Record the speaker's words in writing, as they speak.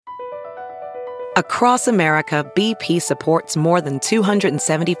Across America, BP supports more than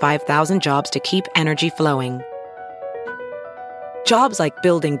 275,000 jobs to keep energy flowing. Jobs like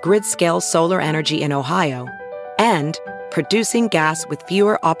building grid-scale solar energy in Ohio and producing gas with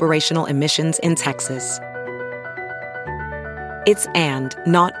fewer operational emissions in Texas. It's and,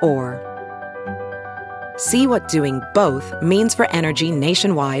 not or. See what doing both means for energy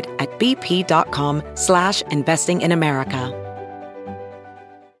nationwide at bp.com/investing in America.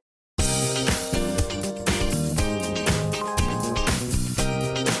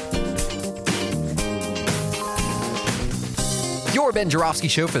 Your Ben Jarofsky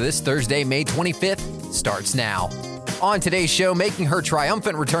Show for this Thursday, May 25th, starts now. On today's show, making her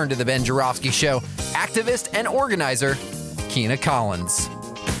triumphant return to the Ben Jarofsky Show, activist and organizer, Kina Collins.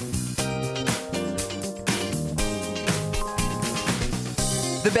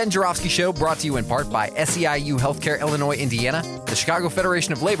 The Ben Jarofsky Show brought to you in part by SEIU Healthcare Illinois, Indiana, the Chicago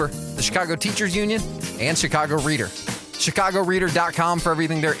Federation of Labor, the Chicago Teachers Union, and Chicago Reader. ChicagoReader.com for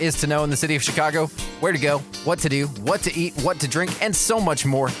everything there is to know in the city of Chicago, where to go, what to do, what to eat, what to drink, and so much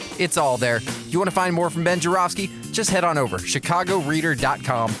more. It's all there. You want to find more from Ben Jarofsky? Just head on over,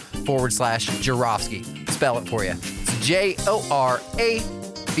 ChicagoReader.com/Jarofsky. Spell it for you. It's J-O-R-A,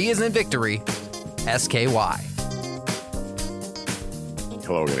 V as in victory, S-K-Y.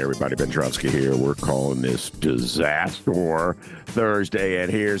 Hello again, everybody. Ben Jarofsky here. We're calling this Disaster Thursday,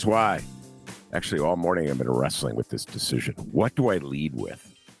 and here's why. Actually, all morning I've been wrestling with this decision. What do I lead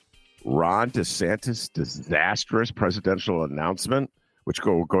with? Ron DeSantis' disastrous presidential announcement, which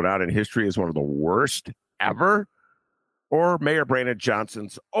go down in history as one of the worst ever, or Mayor Brandon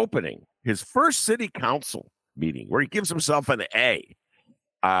Johnson's opening, his first city council meeting, where he gives himself an A.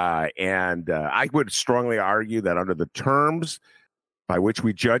 And I would strongly argue that under the terms by which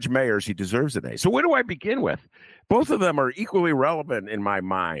we judge mayors, he deserves an A. So where do I begin with? Both of them are equally relevant in my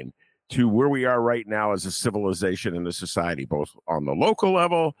mind to where we are right now as a civilization and a society, both on the local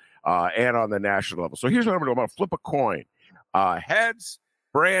level and on the national level. So here's what I'm going to do. I'm going to flip a coin. Heads,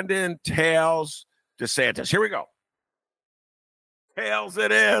 Brandon, tails, DeSantis. Here we go. Tails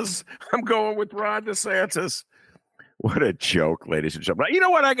it is. I'm going with Ron DeSantis. What a joke, ladies and gentlemen. You know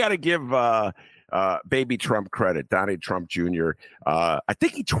what? I got to give baby Trump credit, Donald Trump Jr. I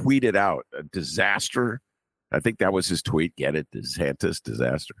think he tweeted out a disaster. I think that was his tweet. Get it? DeSantis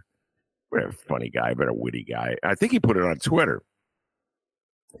disaster. What a funny guy, but a witty guy. I think he put it on Twitter.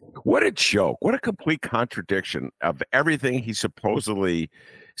 What a joke. What a complete contradiction of everything he supposedly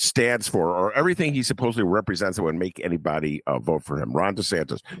stands for or everything he supposedly represents that would make anybody vote for him. Ron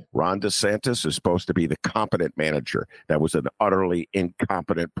DeSantis. Ron DeSantis is supposed to be the competent manager. That was an utterly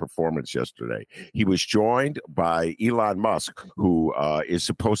incompetent performance yesterday. He was joined by Elon Musk, who is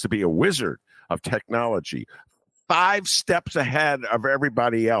supposed to be a wizard of technology, 5 steps ahead of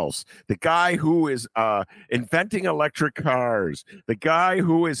everybody else. The guy who is inventing electric cars, the guy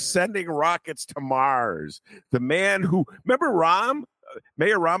who is sending rockets to Mars, the man who, remember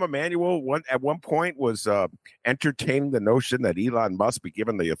Mayor Rahm Emanuel at one point was entertaining the notion that Elon Musk be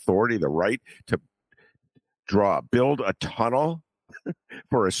given the authority, the right to build a tunnel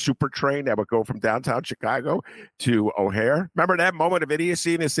for a super train that would go from downtown Chicago to O'Hare. Remember that moment of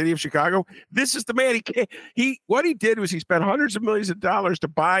idiocy in the city of Chicago? This is the man. What he did was he spent hundreds of millions of dollars to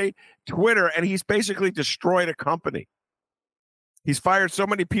buy Twitter, and he's basically destroyed a company. He's fired so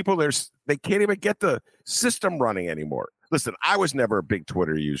many people, they can't even get the system running anymore. Listen, I was never a big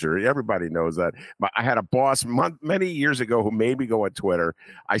Twitter user. Everybody knows that. I had a boss many years ago who made me go on Twitter.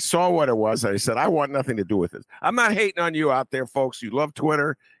 I saw what it was, and I said, I want nothing to do with it. I'm not hating on you out there, folks. You love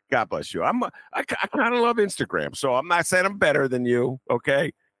Twitter. God bless you. I kind of love Instagram, so I'm not saying I'm better than you,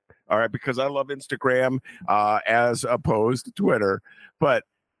 okay? All right, because I love Instagram as opposed to Twitter. But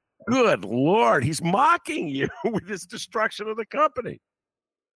good Lord, he's mocking you with his destruction of the company.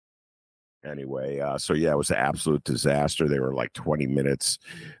 Anyway, so yeah, it was an absolute disaster. There were like 20 minutes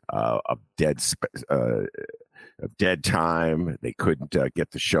of dead time. They couldn't get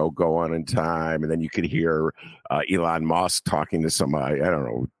the show going in time. And then you could hear Elon Musk talking to some, I don't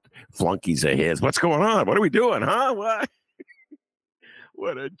know, flunkies of his. What's going on? What are we doing, huh? What?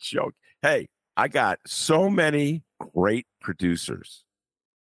 What a joke. Hey, I got so many great producers.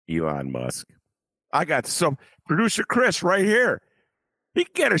 Elon Musk. I got some producer Chris right here. He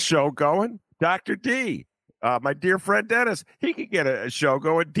can get a show going. Dr. D, my dear friend Dennis, he could get a show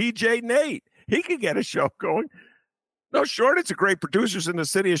going. DJ Nate, he could get a show going. No shortage of great producers in the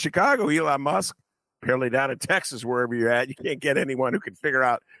city of Chicago. Elon Musk, apparently down in Texas, wherever you're at, you can't get anyone who can figure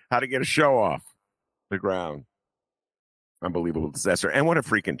out how to get a show off the ground. Unbelievable disaster. And what a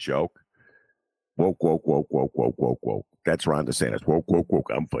freaking joke. Woke, woke, woke, woke, woke, woke, woke. That's Ron DeSantis. Woke, woke, woke.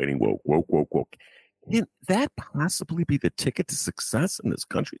 I'm fighting woke, woke, woke, woke. Can that possibly be the ticket to success in this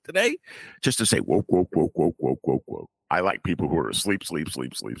country today? Just to say woke, woke, woke, woke, woke, woke, woke. I like people who are asleep, sleep,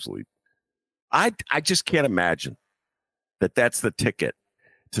 sleep, sleep, sleep. I just can't imagine that that's the ticket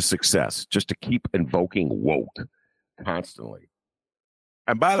to success, just to keep invoking woke constantly.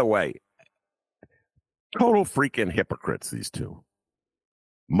 And by the way, total freaking hypocrites, these two.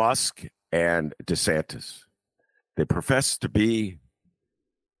 Musk and DeSantis. They profess to be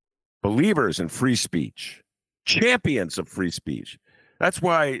believers in free speech, champions of free speech. That's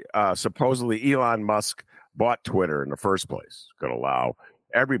why supposedly Elon Musk bought Twitter in the first place. Going to allow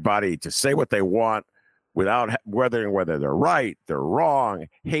everybody to say what they want without whether they're right, they're wrong,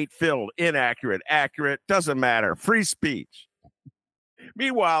 hate-filled, inaccurate, accurate, doesn't matter. Free speech.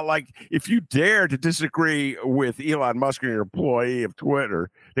 Meanwhile, like, if you dare to disagree with Elon Musk and your employee of Twitter,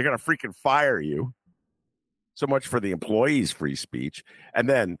 they're going to freaking fire you. So much for the employees' free speech. And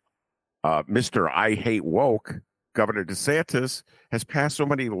then Mr. I Hate Woke, Governor DeSantis, has passed so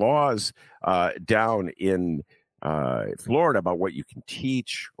many laws down in Florida about what you can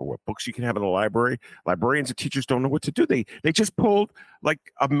teach or what books you can have in the library. Librarians and teachers don't know what to do. They just pulled, like,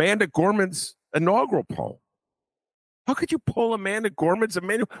 Amanda Gorman's inaugural poem. How could you pull Amanda Gorman's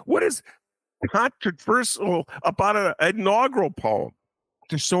Amanda? What is controversial about an inaugural poem?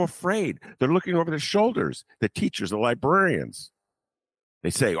 They're so afraid. They're looking over their shoulders, the teachers, the librarians. They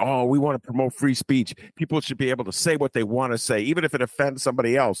say, oh, we want to promote free speech. People should be able to say what they want to say, even if it offends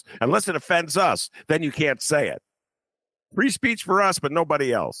somebody else. Unless it offends us, then you can't say it. Free speech for us, but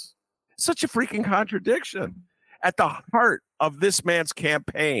nobody else. Such a freaking contradiction. At the heart of this man's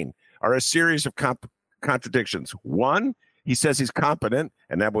campaign are a series of contradictions. One, he says he's competent,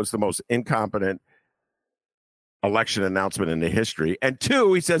 and that was the most incompetent election announcement in the history. And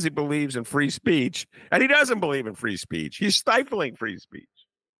two, he says he believes in free speech, and he doesn't believe in free speech. He's stifling free speech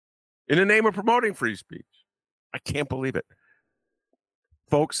in the name of promoting free speech. I can't believe it.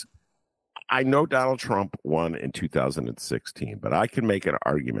 Folks, I know Donald Trump won in 2016, but I can make an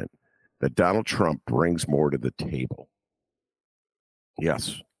argument that Donald Trump brings more to the table.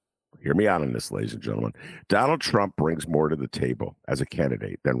 Yes. Hear me out on this, ladies and gentlemen. Donald Trump brings more to the table as a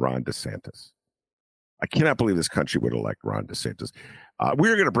candidate than Ron DeSantis. I cannot believe this country would elect Ron DeSantis.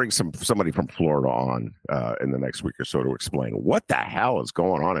 We're going to bring somebody from Florida on in the next week or so to explain what the hell is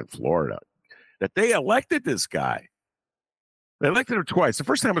going on in Florida, that they elected this guy. They elected him twice. The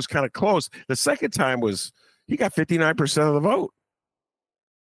first time was kind of close. The second time was he got 59% of the vote.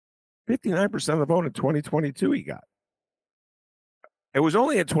 59% of the vote in 2022 he got. It was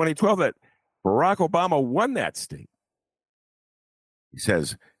only in 2012 that Barack Obama won that state. He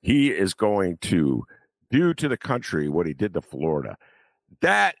says he is going to do to the country what he did to Florida.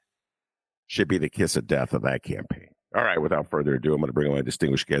 That should be the kiss of death of that campaign. All right, without further ado, I'm going to bring on my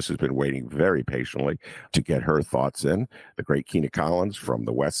distinguished guest who's been waiting very patiently to get her thoughts in, the great Kina Collins from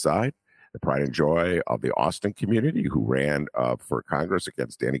the West Side, the pride and joy of the Austin community, who ran for Congress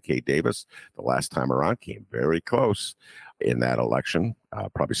against Danny K. Davis the last time around, came very close in that election,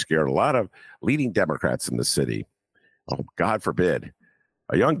 probably scared a lot of leading Democrats in the city. Oh, God forbid.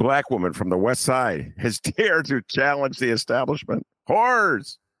 A young black woman from the West Side has dared to challenge the establishment.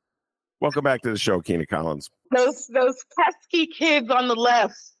 Horrors! Welcome back to the show, Kina Collins. Those pesky kids on the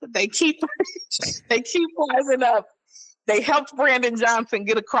left, they keep rising up. They helped Brandon Johnson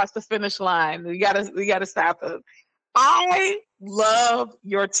get across the finish line. We gotta stop them. I love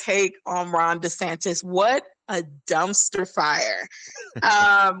your take on Ron DeSantis. What a dumpster fire.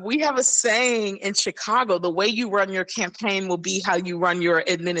 We have a saying in Chicago, the way you run your campaign will be how you run your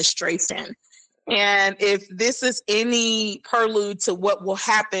administration. And if this is any prelude to what will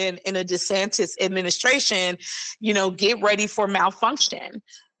happen in a DeSantis administration, get ready for malfunction.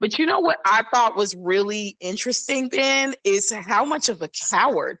 But you know what I thought was really interesting, Ben, is how much of a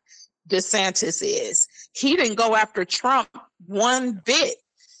coward DeSantis is. He didn't go after Trump one bit.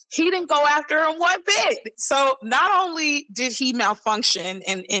 He didn't go after him one bit. So not only did he malfunction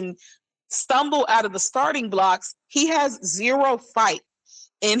and stumble out of the starting blocks, he has zero fight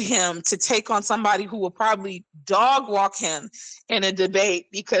in him to take on somebody who will probably dog walk him in a debate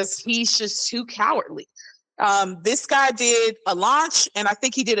because he's just too cowardly. This guy did a launch, and I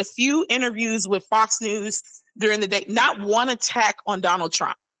think he did a few interviews with Fox News during the day, not one attack on Donald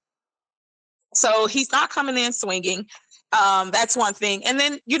Trump. So he's not coming in swinging. That's one thing. And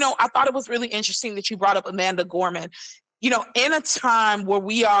then, I thought it was really interesting that you brought up Amanda Gorman. In a time where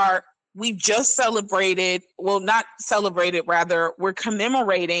we've just celebrated, not celebrated, rather, we're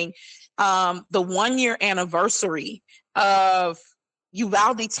commemorating the 1-year anniversary of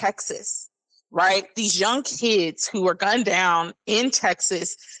Uvalde, Texas, right? These young kids who were gunned down in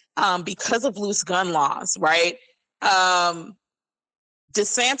Texas because of loose gun laws, right?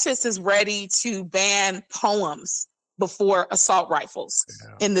 DeSantis is ready to ban poems before assault rifles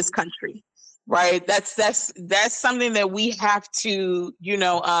in this country, right? That's something that we have to,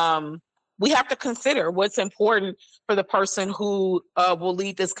 we have to consider what's important for the person who will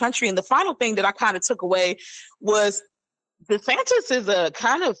lead this country. And the final thing that I kind of took away was DeSantis is a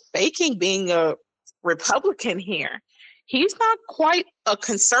kind of faking being a Republican here. He's not quite a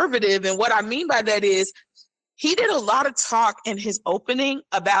conservative. And what I mean by that is he did a lot of talk in his opening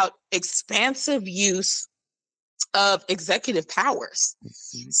about expansive use of executive powers.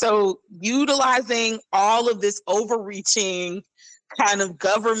 So utilizing all of this overreaching kind of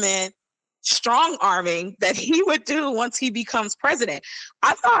government strong arming that he would do once he becomes president.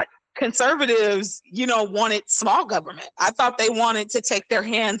 I thought conservatives, wanted small government. I thought they wanted to take their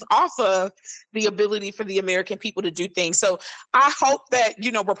hands off of the ability for the American people to do things. So I hope that,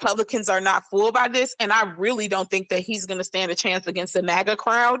 Republicans are not fooled by this. And I really don't think that he's going to stand a chance against the MAGA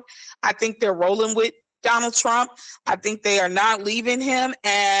crowd. I think they're rolling with Donald Trump. I think they are not leaving him.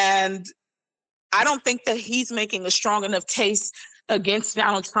 And I don't think that he's making a strong enough case against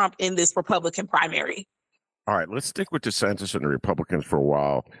Donald Trump in this Republican primary. All right, let's stick with DeSantis and the Republicans for a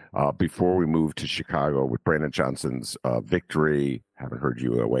while before we move to Chicago with Brandon Johnson's victory. Haven't heard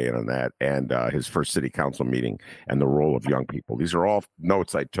you weigh in on that, and his first city council meeting and the role of young people. These are all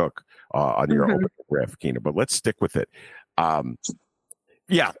notes I took on your opening riff, Kina, but let's stick with it.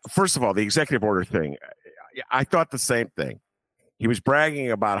 First of all, the executive order thing, I thought the same thing. He was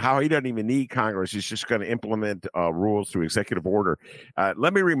bragging about how he doesn't even need Congress. He's just going to implement rules through executive order.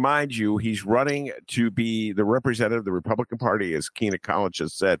 Let me remind you, he's running to be the representative of the Republican Party, as Kina Collins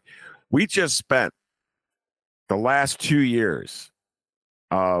just said. We just spent the last 2 years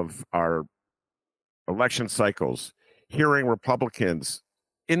of our election cycles hearing Republicans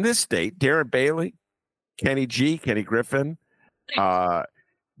in this state, Darren Bailey, Kenny Griffin,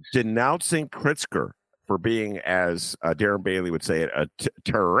 denouncing Pritzker for being, as Darren Bailey would say it, a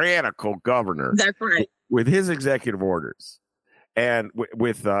tyrannical governor. That's right. With his executive orders. And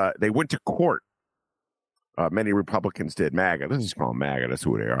they went to court. Many Republicans did. MAGA. Let's just call them MAGA. That's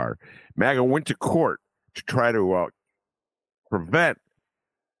who they are. MAGA went to court to try to prevent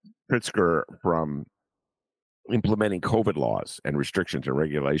Pritzker from implementing COVID laws and restrictions and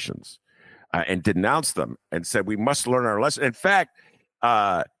regulations and denounced them and said, we must learn our lesson. In fact,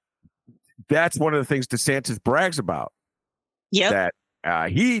 that's one of the things DeSantis brags about. That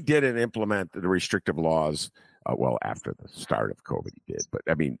he didn't implement the restrictive laws. After the start of COVID, he did. But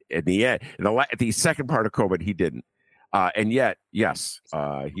I mean, in the end, the second part of COVID, he didn't. And yet, yes,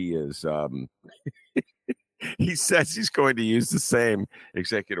 he is. He says he's going to use the same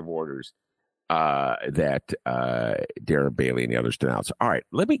executive orders that Darren Bailey and the others denounced. All right,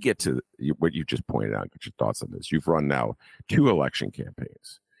 let me get to what you just pointed out. Get your thoughts on this. You've run now 2 election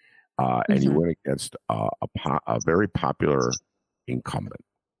campaigns. And you went against a very popular incumbent,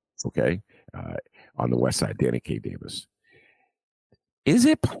 on the West Side, Danny K. Davis. Is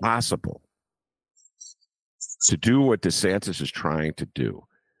it possible to do what DeSantis is trying to do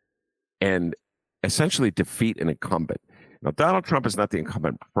and essentially defeat an incumbent? Now, Donald Trump is not the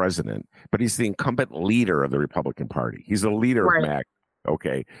incumbent president, but he's the incumbent leader of the Republican Party. He's the leader of MAGA.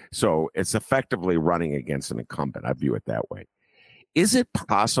 Okay, so it's effectively running against an incumbent. I view it that way. Is it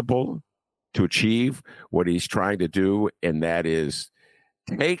possible to achieve what he's trying to do, and that is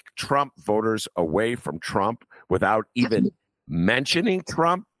take Trump voters away from Trump without even mentioning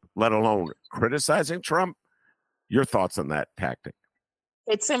Trump, let alone criticizing Trump? Your thoughts on that tactic?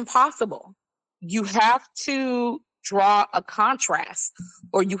 It's impossible. You have to draw a contrast,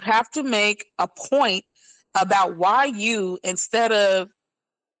 or you have to make a point about why you, instead of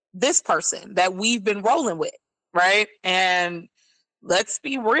this person that we've been rolling with, right? And let's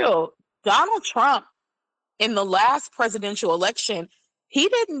be real, Donald Trump in the last presidential election, he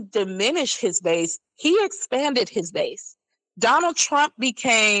didn't diminish his base, he expanded his base. Donald Trump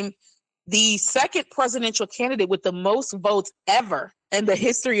became the second presidential candidate with the most votes ever in the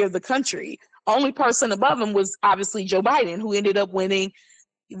history of the country. Only person above him was obviously Joe Biden, who ended up winning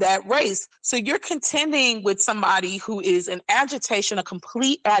that race. So you're contending with somebody who is an agitation, a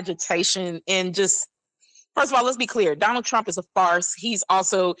complete agitation, and just, first of all, let's be clear. Donald Trump is a farce. He's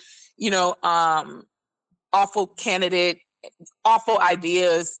also, awful candidate, awful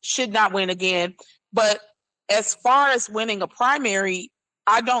ideas, should not win again. But as far as winning a primary,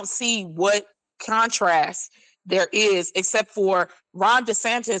 I don't see what contrast there is, except for Ron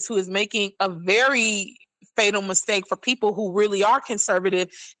DeSantis, who is making a very fatal mistake for people who really are conservative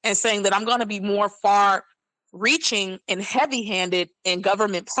and saying that I'm going to be more far reaching and heavy-handed in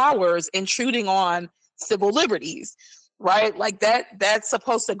government powers, intruding on civil liberties, right? Like that's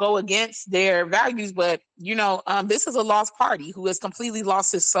supposed to go against their values. But, this is a lost party who has completely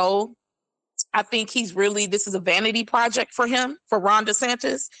lost his soul. I think this is a vanity project for him, for Ron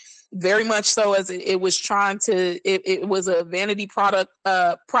DeSantis, very much so, as it was it was a vanity project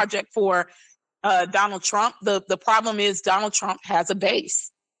for Donald Trump. The problem is Donald Trump has a base.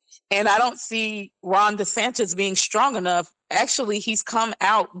 And I don't see Ron DeSantis being strong enough. Actually, he's come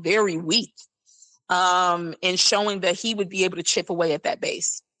out very weak in showing that he would be able to chip away at that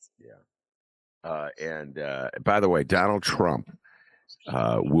base. Yeah. And by the way, Donald Trump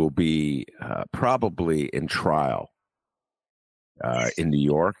will be probably in trial in New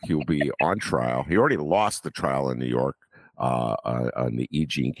York. He will be on trial. He already lost the trial in New York on the E.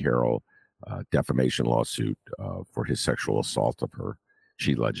 Jean Carroll defamation lawsuit for his sexual assault of her.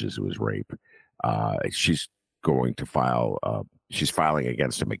 She alleges it was rape. She's going to file. She's filing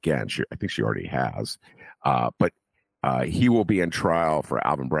against him again. I think she already has. But he will be in trial for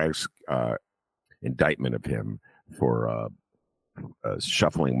Alvin Bragg's indictment of him for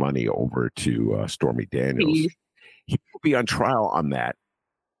shuffling money over to Stormy Daniels. He will be on trial on that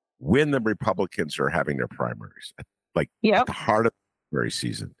when the Republicans are having their primaries, at the heart of the primary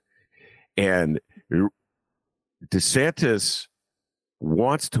season. And DeSantis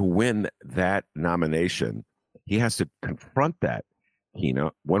wants to win that nomination. He has to confront that,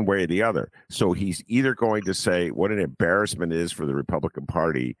 one way or the other. So he's either going to say what an embarrassment it is for the Republican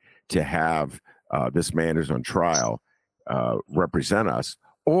Party to have this man who's on trial represent us,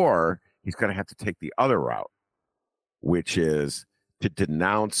 or he's going to have to take the other route, which is to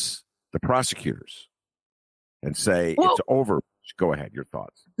denounce the prosecutors and say it's over. Go ahead, your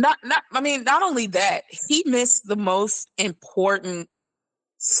thoughts. Not only that, he missed the most important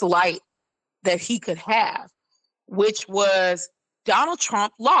slight that he could have, which was Donald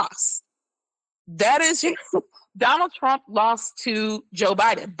Trump lost. That is, Donald Trump lost to Joe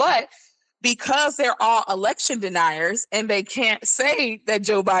Biden. But because they're all election deniers and they can't say that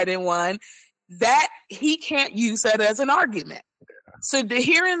Joe Biden won, that he can't use that as an argument. So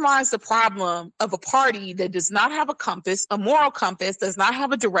herein lies the problem of a party that does not have a compass, a moral compass, does not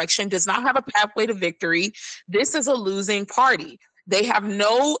have a direction, does not have a pathway to victory. This is a losing party. They have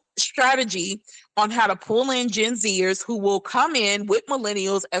no strategy on how to pull in Gen Zers who will come in with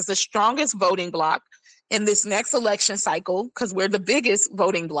millennials as the strongest voting bloc in this next election cycle, because we're the biggest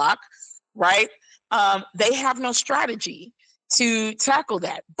voting bloc, right? They have no strategy to tackle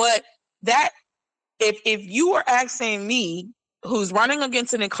that. But that, if you are asking me, who's running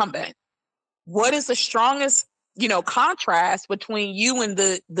against an incumbent, what is the strongest, contrast between you and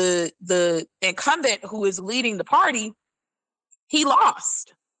the incumbent who is leading the party? He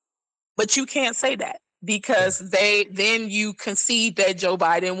lost. But you can't say that because then you concede that Joe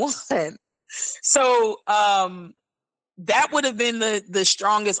Biden won. So that would have been the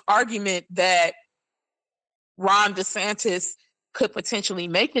strongest argument that Ron DeSantis could potentially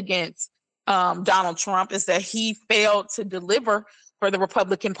make against Donald Trump, is that he failed to deliver for the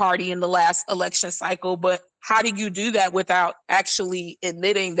Republican Party in the last election cycle. But how do you do that without actually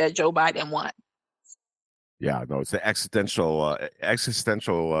admitting that Joe Biden won? Yeah, no, it's an existential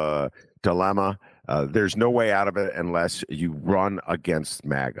dilemma. There's no way out of it unless you run against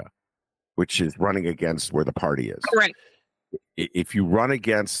MAGA, which is running against where the party is. Correct. If you run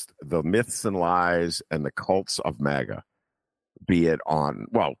against the myths and lies and the cults of MAGA, be it on,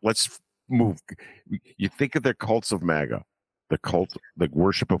 let's move. You think of the cults of MAGA, the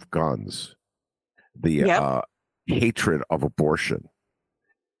worship of guns, the hatred of abortion,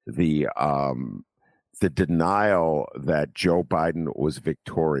 the denial that Joe Biden was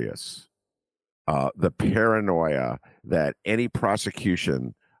victorious, the paranoia that any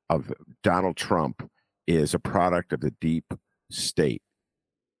prosecution of Donald Trump is a product of the deep state.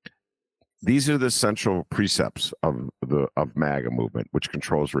 These are the central precepts of MAGA movement, which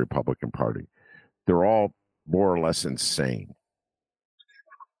controls the Republican Party. They're all more or less insane.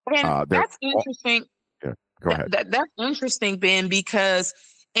 And that's interesting. Go ahead. That's interesting, Ben, because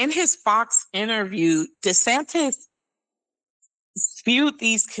in his Fox interview, DeSantis spewed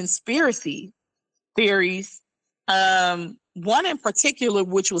these conspiracy theories. One in particular,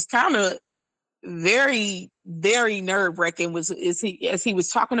 which was kind of very, very nerve-wracking, as he was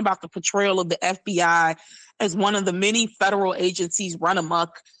talking about the portrayal of the FBI as one of the many federal agencies run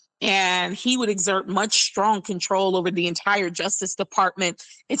amok, and he would exert much strong control over the entire Justice Department.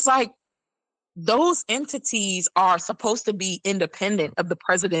 It's like those entities are supposed to be independent of the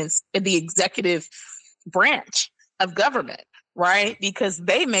president's, the executive branch of government, right? Because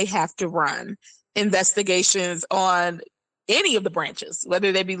they may have to run investigations on any of the branches,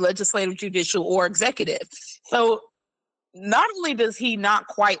 whether they be legislative, judicial, or executive. So not only does he not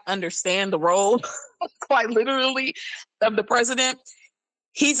quite understand the role, quite literally, of the president,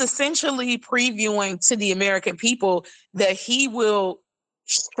 he's essentially previewing to the American people that he will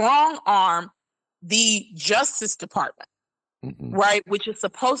strong arm the Justice Department, right, which is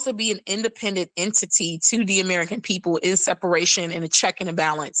supposed to be an independent entity to the American people in separation and a check and a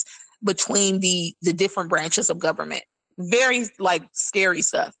balance between the different branches of government. Very like scary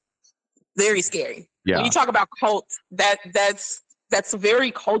stuff. Very scary. Yeah. When you talk about cults, that's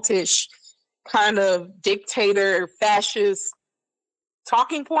very cultish kind of dictator, fascist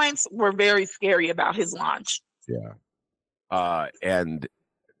talking points were very scary about his launch. Yeah. And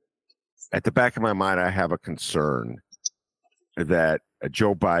at the back of my mind, I have a concern that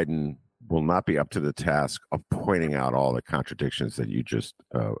Joe Biden will not be up to the task of pointing out all the contradictions that you just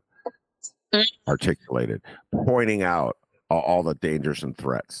articulated, pointing out all the dangers and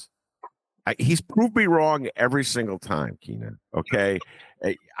threats. He's proved me wrong every single time, Kina. Okay,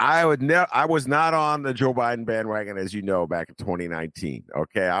 I was not on the Joe Biden bandwagon, as you know, back in 2019.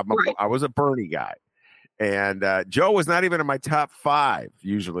 Okay, I was a Bernie guy, and Joe was not even in my top 5.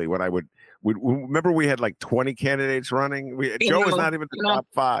 Usually, when I would remember, we had like 20 candidates running. Joe was not even the top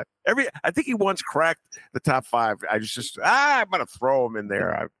 5. I think he once cracked the top 5. I was just I'm gonna throw him in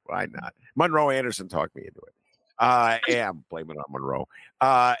there. Why not? Monroe Anderson talked me into it. And I'm blaming it on Monroe.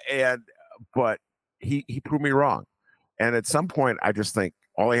 But he proved me wrong. And at some point, I just think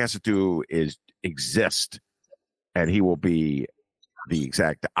all he has to do is exist, and he will be the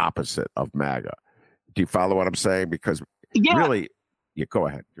exact opposite of MAGA. Do you follow what I'm saying? Because really, go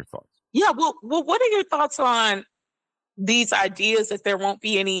ahead. Your thoughts. Yeah. Well, what are your thoughts on these ideas that there won't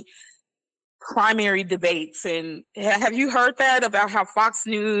be any primary debates? And have you heard that about how Fox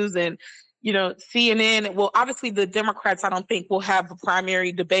News and CNN, well, obviously the Democrats, I don't think will have a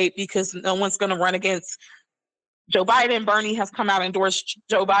primary debate because no one's going to run against Joe Biden. Bernie has come out and endorsed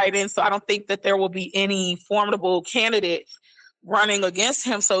Joe Biden. So I don't think that there will be any formidable candidates running against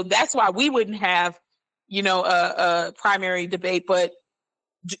him. So that's why we wouldn't have, a primary debate. But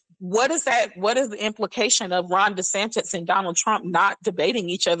what is the implication of Ron DeSantis and Donald Trump not debating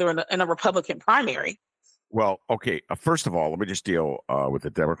each other in a Republican primary? Well, okay. First of all, let me just deal with the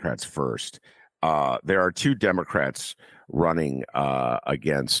Democrats first. There are 2 Democrats running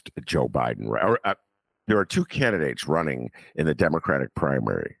against Joe Biden. There are 2 candidates running in the Democratic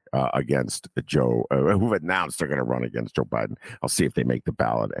primary against Joe, who've announced they're going to run against Joe Biden. I'll see if they make the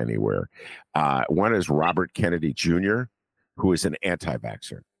ballot anywhere. One is Robert Kennedy Jr., who is an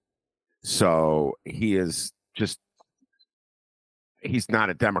anti-vaxxer. So he's not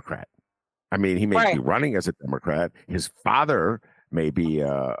a Democrat. I mean, he may be running as a Democrat. His father may be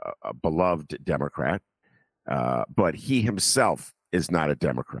a beloved Democrat, but he himself is not a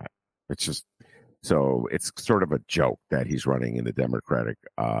Democrat. It's sort of a joke that he's running in the Democratic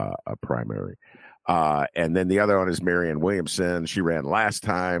primary. And then the other one is Marianne Williamson. She ran last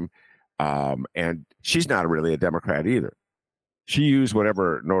time, and she's not really a Democrat either. She used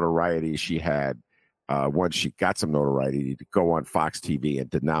whatever notoriety she had once she got some notoriety to go on Fox TV and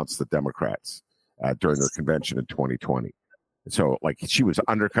denounce the Democrats during their convention in 2020. So, she was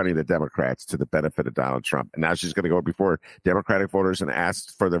undercutting the Democrats to the benefit of Donald Trump. And now she's going to go before Democratic voters and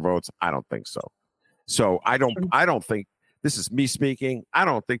ask for their votes. I don't think so. So I don't think, this is me speaking, I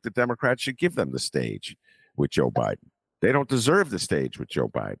don't think the Democrats should give them the stage with Joe Biden. They don't deserve the stage with Joe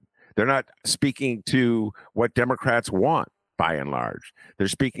Biden. They're not speaking to what Democrats want. By and large, they're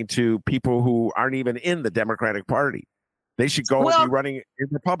speaking to people who aren't even in the Democratic Party. They should go and be running in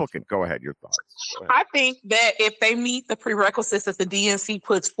Republican. Go ahead, your thoughts. I think that if they meet the prerequisites that the DNC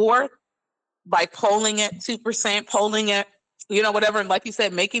puts forth by polling at 2%, polling at whatever, and like you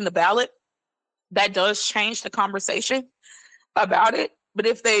said, making the ballot, that does change the conversation about it. But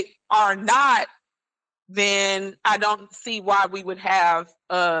if they are not, then I don't see why we would have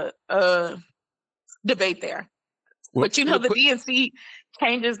a debate there. But the DNC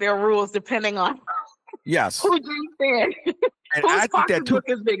changes their rules depending on who drinks there. And I think that book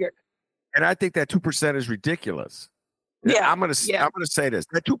is bigger. And I think that 2% is ridiculous. Yeah, I'm gonna say this.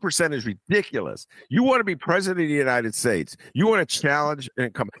 That 2% is ridiculous. You want to be president of the United States. You want to challenge an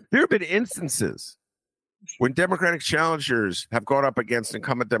incumbent. There have been instances when Democratic challengers have gone up against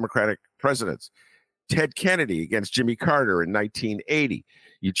incumbent Democratic presidents. Ted Kennedy against Jimmy Carter in 1980.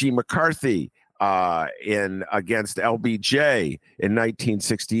 Eugene McCarthy against LBJ in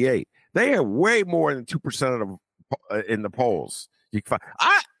 1968. They have way more than 2% of them in the polls.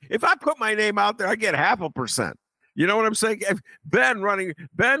 If I put my name out there, I get 0.5%. You know what I'm saying? If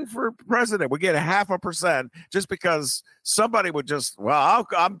Ben for president, we get 0.5% just because somebody would just,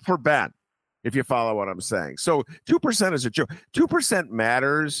 I'm for Ben, if you follow what I'm saying. So 2% is a joke. 2%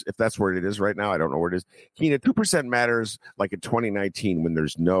 matters, if that's where it is right now. I don't know where it is. Kina, 2% matters like in 2019 when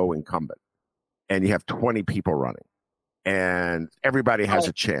there's no incumbent and you have 20 people running and everybody has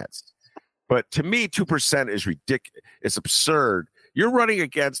a chance. But to me, 2% is ridiculous. It's absurd. You're running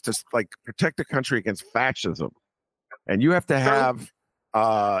against to like protect the country against fascism. And you have to have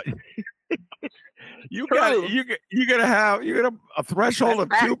you're gonna have a threshold of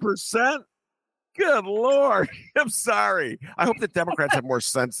 2%. Good Lord. I'm sorry. I hope the Democrats have more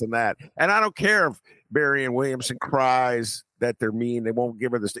sense than that. And I don't care if Marianne Williamson cries that they're mean. They won't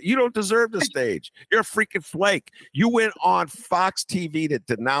give her the stage. You don't deserve the stage. You're a freaking flake. You went on Fox TV to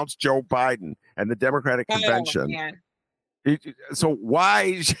denounce Joe Biden and the Democratic convention. So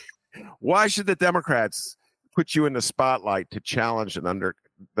why should the Democrats put you in the spotlight to challenge and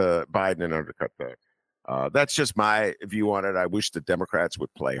the Biden and undercut the? That's just my view on it. I wish the Democrats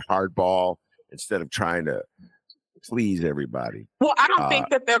would play hardball instead of trying to please everybody. Well, I don't think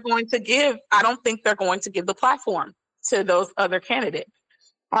that they're going to give. I don't think they're going to give the platform to those other candidates.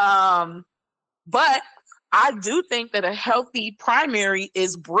 But I do think that a healthy primary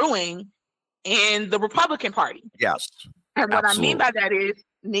is brewing in the Republican Party. Yes. And what I mean by that is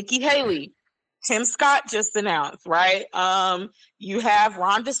Nikki Haley, Tim Scott just announced, right? You have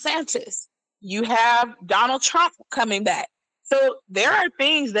Ron DeSantis. You have Donald Trump coming back. So there are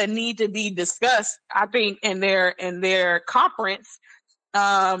things that need to be discussed, I think, in their conference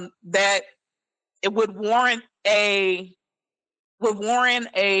that it would warrant a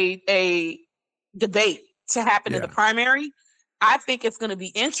debate to happen in the primary. I think it's going to be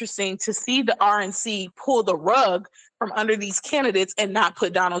interesting to see the RNC pull the rug from under these candidates and not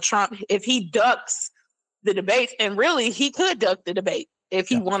put Donald Trump if he ducks the debate. And really, he could duck the debate if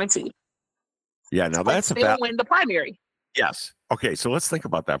he wanted to. Yeah, now that's still win the primary. Yes. Okay, so let's think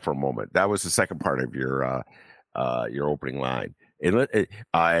about that for a moment. That was the second part of your opening line.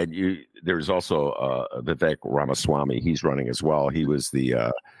 There's also Vivek Ramaswamy. He's running as well. He was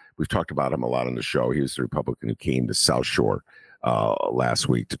we've talked about him a lot on the show. He was the Republican who came to South Shore last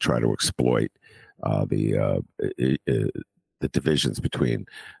week to try to exploit the divisions between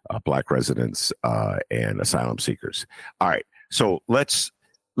Black residents and asylum seekers. All right, so let's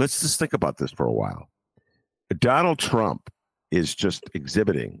just think about this for a while. Donald Trump is just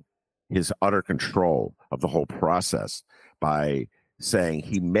exhibiting his utter control of the whole process by saying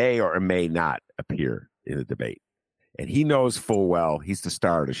he may or may not appear in the debate. And he knows full well he's the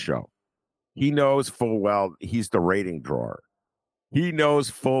star of the show. He knows full well he's the rating drawer. He knows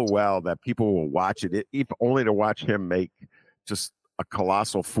full well that people will watch it, if only to watch him make just a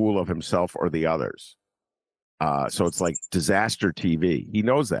colossal fool of himself or the others. So it's like disaster TV. He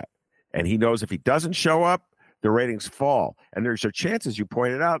knows that. And he knows if he doesn't show up, the ratings fall. And there's a chance, as you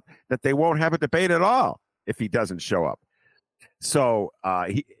pointed out, that they won't have a debate at all if he doesn't show up. So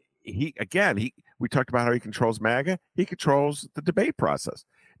we talked about how he controls MAGA. He controls the debate process.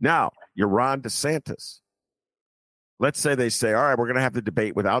 Now, you're Ron DeSantis. Let's say they say, all right, we're going to have the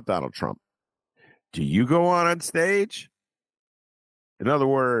debate without Donald Trump. Do you go on stage? In other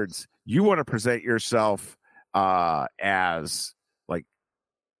words, you want to present yourself as like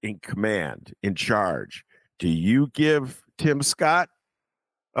in command, in charge. Do you give Tim Scott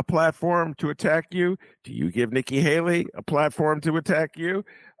a platform to attack you? Do you give Nikki Haley a platform to attack you?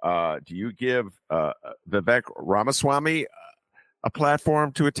 Do you give Vivek Ramaswamy a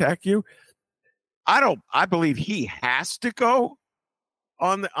platform to attack you? I believe he has to go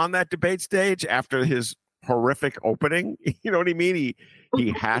on that debate stage after his horrific opening. You know what I mean? He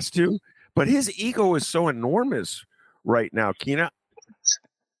has to. But his ego is so enormous right now, Kina.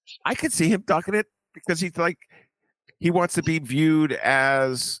 I could see him ducking it because he wants to be viewed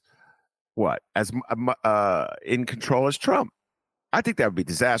as what? As in control as Trump. I think that would be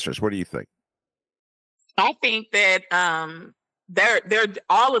disastrous. What do you think? I think that they're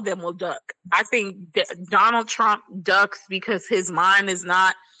all of them will duck. I think Donald Trump ducks because his mind is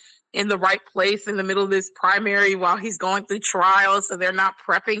not in the right place in the middle of this primary while he's going through trials, so they're not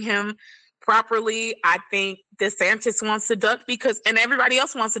prepping him properly. I think DeSantis wants to duck and everybody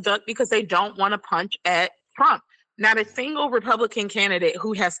else wants to duck because they don't want to punch at Trump. Not a single Republican candidate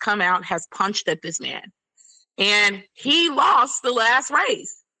who has come out has punched at this man. And he lost the last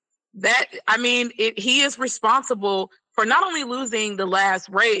race. He is responsible for not only losing the last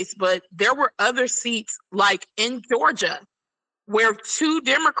race, but there were other seats like in Georgia where two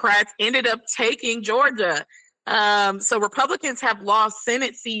Democrats ended up taking Georgia. So Republicans have lost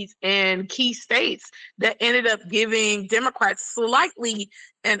Senate seats in key states that ended up giving Democrats slightly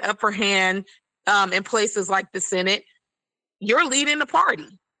an upper hand in places like the Senate. You're leading the party,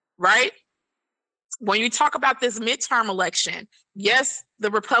 right? When you talk about this midterm election, yes,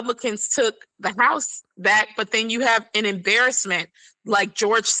 the Republicans took the House back, but then you have an embarrassment like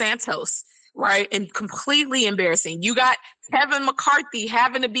George Santos, right? And completely embarrassing. You got Kevin McCarthy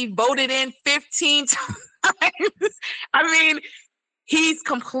having to be voted in 15 times. I mean, he's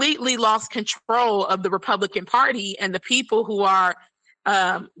completely lost control of the Republican Party, and the people who are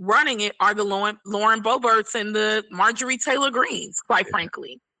running it are the Lauren Boeberts and the Marjorie Taylor Greens, quite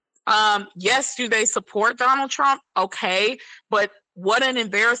frankly. Yes, do they support Donald Trump? Okay, but what an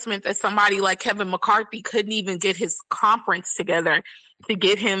embarrassment that somebody like Kevin McCarthy couldn't even get his conference together to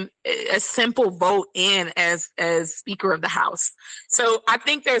get him a simple vote in as Speaker of the House. So I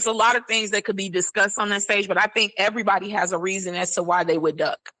think there's a lot of things that could be discussed on that stage, but I think everybody has a reason as to why they would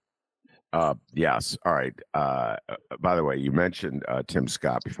duck. Yes. All right. By the way, you mentioned Tim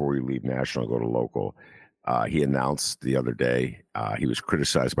Scott before we leave national and go to local. He announced the other day he was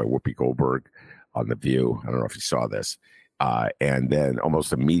criticized by Whoopi Goldberg on The View. I don't know if you saw this. And then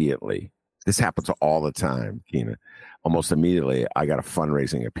almost immediately, this happens all the time, Kina. Almost immediately, I got a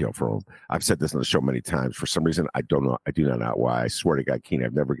fundraising appeal from him. I've said this on the show many times. For some reason, I don't know. I do not know why. I swear to God, Kina,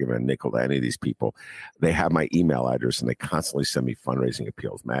 I've never given a nickel to any of these people. They have my email address, and they constantly send me fundraising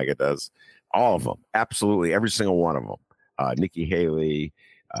appeals. MAGA does. All of them. Absolutely. Every single one of them. Nikki Haley,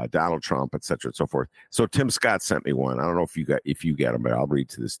 Donald Trump, et cetera, and so forth. So Tim Scott sent me one. I don't know if you get them, but I'll read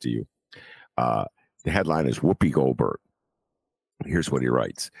this to you. The headline is Whoopi Goldberg. Here's what he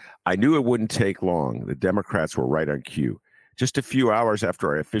writes. I knew it wouldn't take long. The Democrats were right on cue. Just a few hours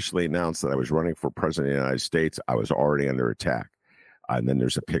after I officially announced that I was running for president of the United States, I was already under attack. And then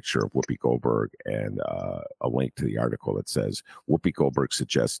there's a picture of Whoopi Goldberg and a link to the article that says, Whoopi Goldberg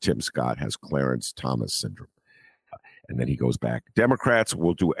suggests Tim Scott has Clarence Thomas syndrome. And then he goes back. Democrats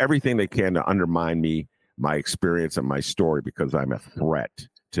will do everything they can to undermine me, my experience, and my story because I'm a threat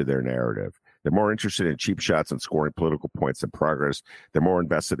to their narrative. They're more interested in cheap shots and scoring political points than progress. They're more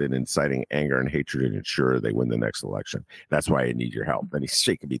invested in inciting anger and hatred to ensure they win the next election. That's why I need your help. And he's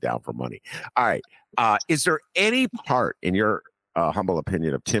shaking me down for money. All right. Is there any part, in your humble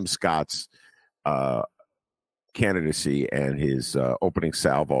opinion, of Tim Scott's candidacy and his opening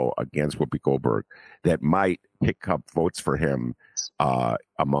salvo against Whoopi Goldberg that might pick up votes for him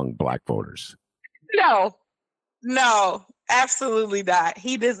among Black voters? No, absolutely not.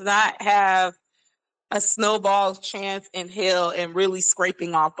 He does not have a snowball chance in hell in really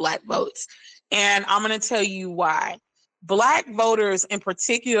scraping off Black votes. And I'm going to tell you why. Black voters, and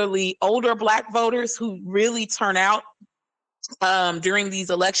particularly older Black voters who really turn out during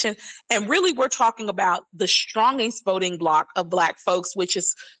these elections, and really we're talking about the strongest voting bloc of Black folks, which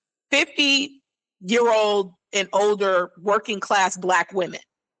is 50-year-old and older working class Black women.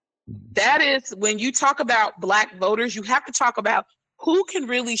 That is, when you talk about Black voters, you have to talk about who can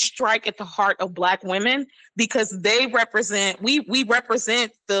really strike at the heart of Black women, because they represent, we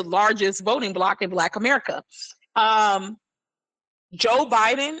represent the largest voting bloc in Black America. Joe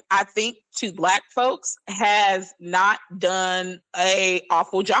Biden, I think, to Black folks, has not done an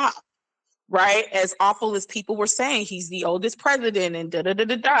awful job, right? As awful as people were saying, he's the oldest president and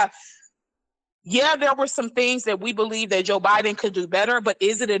da-da-da-da-da. Yeah, there were some things that we believe that Joe Biden could do better, but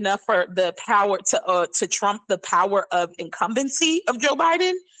is it enough for the power to trump the power of incumbency of Joe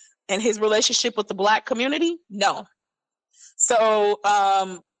Biden and his relationship with the Black community? No. So,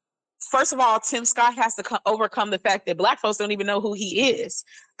 first of all, Tim Scott has to overcome the fact that Black folks don't even know who he is.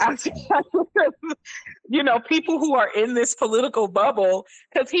 You know, people who are in this political bubble,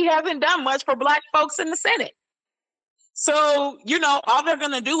 because he hasn't done much for Black folks in the Senate. So, you know, all they're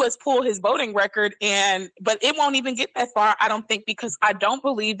going to do is pull his voting record, but it won't even get that far, I don't think, because I don't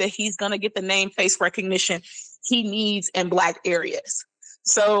believe that he's going to get the name face recognition he needs in Black areas.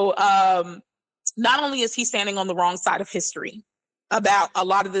 So not only is he standing on the wrong side of history about a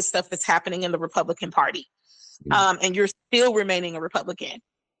lot of this stuff that's happening in the Republican Party, and you're still remaining a Republican.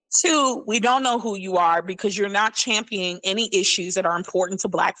 Two, we don't know who you are because you're not championing any issues that are important to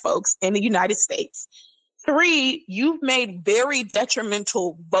Black folks in the United States. Three, you've made very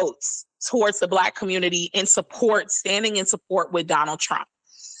detrimental votes towards the Black community standing in support with Donald Trump.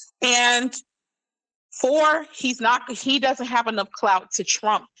 And four, he doesn't have enough clout to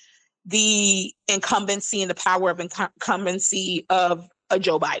trump the incumbency and the power of incumbency of a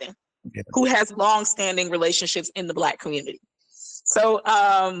Joe Biden, who has long-standing relationships in the Black community. So,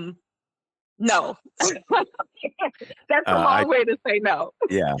 no. That's a long way to say no.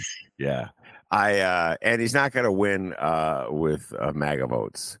 Yeah. And he's not going to win with MAGA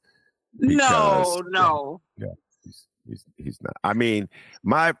votes. Because, No. Yeah, he's not. I mean,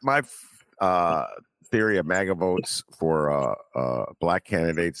 my theory of MAGA votes for black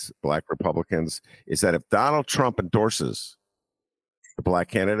candidates, black Republicans, is that if Donald Trump endorses the black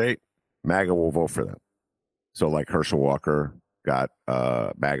candidate, MAGA will vote for them. So, like Herschel Walker got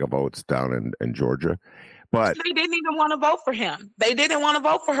MAGA votes down in Georgia, but they didn't even want to vote for him. They didn't want to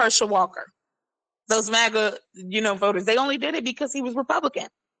vote for Herschel Walker. Those MAGA, voters. They only did it because he was Republican.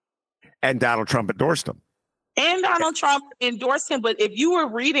 And Donald Trump endorsed him. And Donald Trump endorsed him. But if you were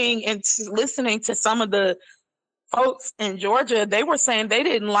reading and listening to some of the folks in Georgia, they were saying they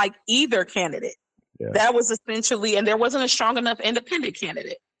didn't like either candidate. Yeah. That was essentially, and there wasn't a strong enough independent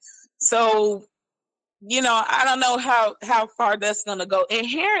candidate. So, I don't know how far that's going to go.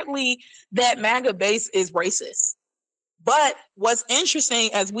 Inherently, that MAGA base is racist. But what's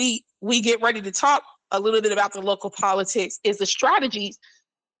interesting as we get ready to talk a little bit about the local politics is the strategies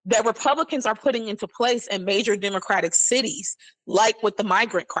that Republicans are putting into place in major Democratic cities, like with the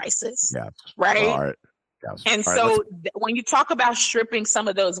migrant crisis, right? All right. Yes. And so when you talk about stripping some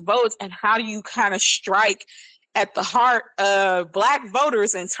of those votes and how do you kind of strike at the heart of Black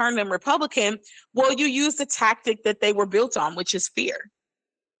voters and turn them Republican, well, you use the tactic that they were built on, which is fear.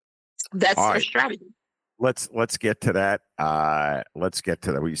 That's their strategy. Let's get to that.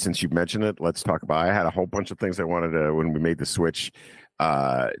 Since you mentioned it, let's talk about. I had a whole bunch of things I wanted to when we made the switch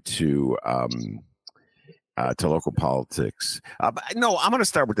to local politics. No, I'm going to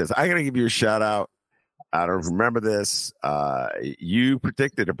start with this. I got to give you a shout out. I don't remember this. You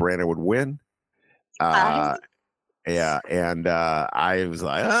predicted that Brandon would win. Yeah, and I was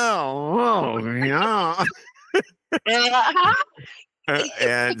like,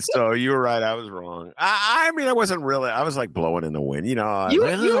 and so you were right. I was wrong. I mean, I wasn't really. I was like blowing in the wind, You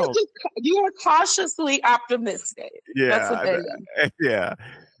were cautiously optimistic. Yeah, that's what yeah.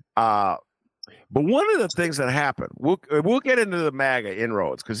 But one of the things that happened, we'll get into the MAGA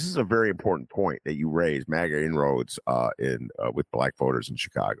inroads because this is a very important point that you raised. MAGA inroads with Black voters in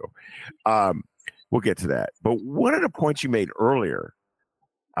Chicago. We'll get to that. But one of the points you made earlier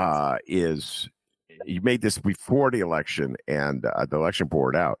is. You made this before the election and the election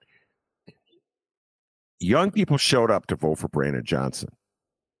board out. Young people showed up to vote for Brandon Johnson.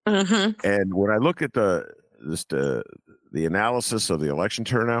 Mm-hmm. And when I look at the analysis of the election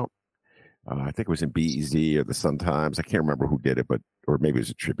turnout, I think it was in BEZ or the Sun-Times. I can't remember who did it, or maybe it was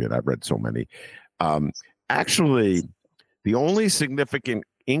a Tribune. I've read so many. Actually, the only significant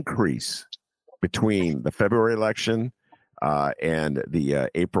increase between the February election and the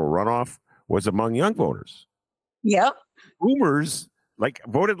April runoff was among young voters. Yep. Boomers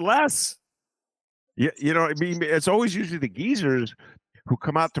voted less. I mean, it's always usually the geezers who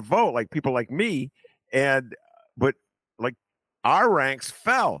come out to vote, like people like me, but our ranks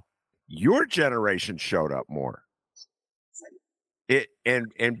fell. Your generation showed up more.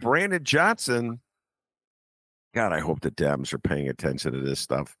 And Brandon Johnson, God, I hope the Dems are paying attention to this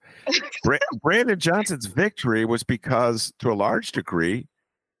stuff. Brandon Johnson's victory was because, to a large degree,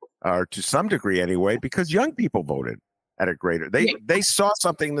 or to some degree anyway, because young people voted at a greater. They saw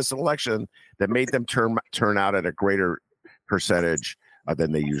something in this election that made them turn out at a greater percentage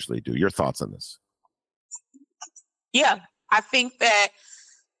than they usually do. Your thoughts on this? Yeah, I think that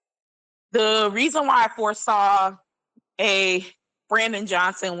the reason why I foresaw a Brandon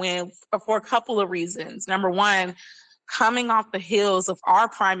Johnson win for a couple of reasons. Number one, coming off the heels of our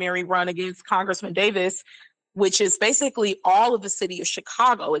primary run against Congressman Davis, which is basically all of the city of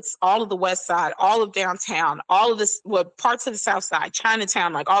Chicago. It's all of the West Side, all of downtown, all of this, parts of the South Side,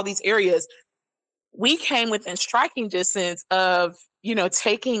 Chinatown, all these areas. We came within striking distance of,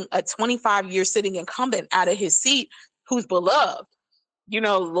 taking a 25-year sitting incumbent out of his seat who's beloved.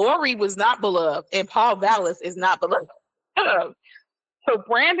 Lori was not beloved and Paul Vallis is not beloved. So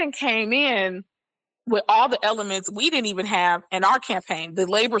Brandon came in with all the elements we didn't even have in our campaign, the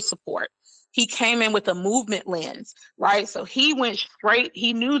labor support. He came in with a movement lens, right? So he went straight.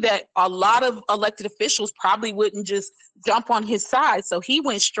 He knew that a lot of elected officials probably wouldn't just jump on his side. So he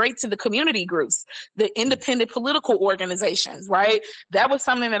went straight to the community groups, the independent political organizations, right? That was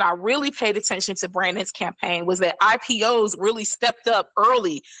something that I really paid attention to Brandon's campaign, was that IPOs really stepped up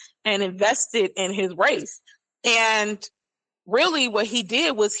early and invested in his race. And really what he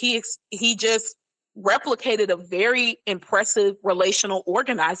did was he just replicated a very impressive relational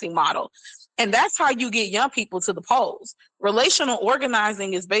organizing model. And that's how you get young people to the polls. Relational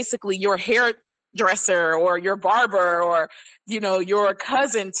organizing is basically your hairdresser or your barber or, your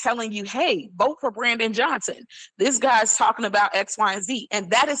cousin telling you, hey, vote for Brandon Johnson. This guy's talking about X, Y, and Z. And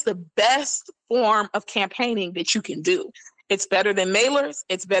that is the best form of campaigning that you can do. It's better than mailers.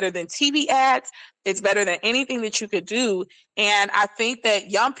 It's better than TV ads. It's better than anything that you could do. And I think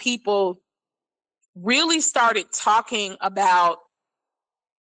that young people really started talking about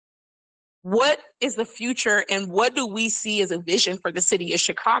what is the future and what do we see as a vision for the city of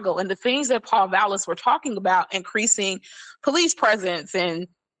Chicago, and the things that Paul Vallis were talking about, increasing police presence and,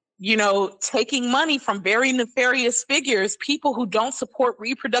 taking money from very nefarious figures, people who don't support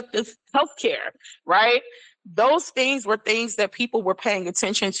reproductive health care, right? Those things were things that people were paying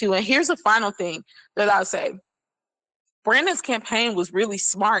attention to. And here's the final thing that I'll say. Brandon's campaign was really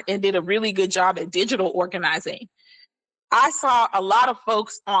smart and did a really good job at digital organizing. I saw a lot of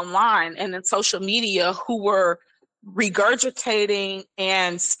folks online and in social media who were regurgitating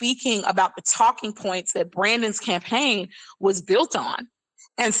and speaking about the talking points that Brandon's campaign was built on.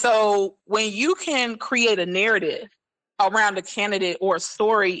 And so when you can create a narrative around a candidate or a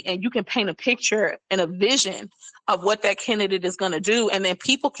story, and you can paint a picture and a vision of what that candidate is going to do, and then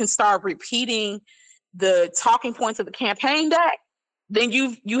people can start repeating the talking points of the campaign back, then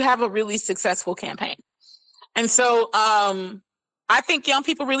you have a really successful campaign. And so I think young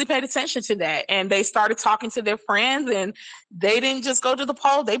people really paid attention to that, and they started talking to their friends, and they didn't just go to the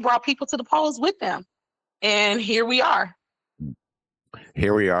polls. They brought people to the polls with them. And here we are.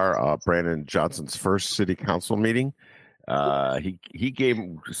 Here we are, Brandon Johnson's first city council meeting. He gave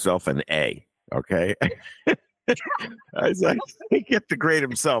himself an A, okay? I was like, he get to grade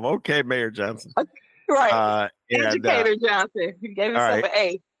himself. Okay, Mayor Johnson. Right. Educator Johnson. He gave himself an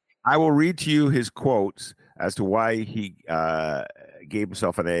A. I will read to you his quotes as to why he gave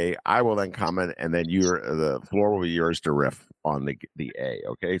himself an A. I will then comment, and then the floor will be yours to riff on the A.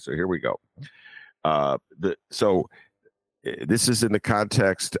 Okay, so here we go. This is in the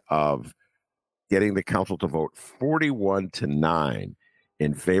context of getting the council to vote 41-9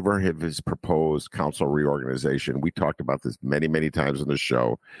 in favor of his proposed council reorganization. We talked about this many, many times on the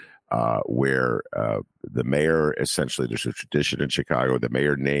show. Where the mayor, essentially, there's a tradition in Chicago, the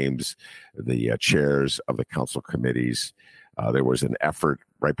mayor names the chairs of the council committees. There was an effort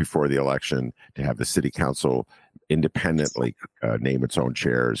right before the election to have the city council independently name its own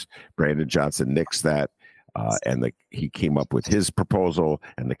chairs. Brandon Johnson nixed that, and he came up with his proposal,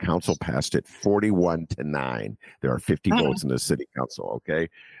 and the council passed it 41-9. There are 50 votes in the city council, okay?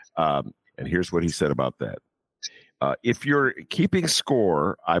 And here's what he said about that. If you're keeping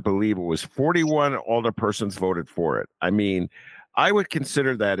score, I believe it was 41 alderpersons voted for it. I mean, I would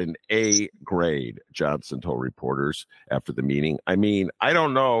consider that an A grade, Johnson told reporters after the meeting. I mean, I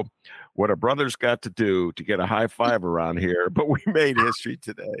don't know what a brother's got to do to get a high five around here, but we made history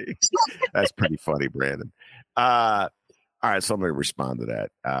today. That's pretty funny, Brandon. All right, so I'm going to respond to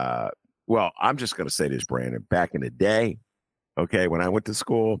that. Well, I'm just going to say this, Brandon. Back in the day, okay, when I went to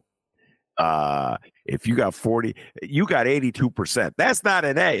school, if you got 40, you got 82%. That's not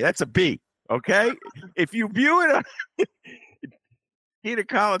an A. That's a B. Okay. If you view it, Kina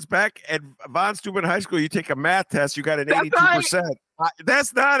College back at Von Steuben High School, you take a math test, you got an 82%.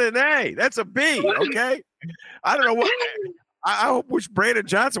 That's not an A. That's a B. Okay. I don't know what. I wish Brandon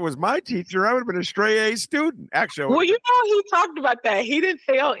Johnson was my teacher. I would have been a straight A student. Actually, well, he talked about that. He didn't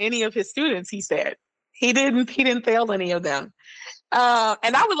fail any of his students. He said he didn't fail any of them.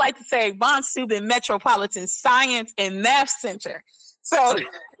 And I would like to say Von Steuben Metropolitan Science and Math Center. So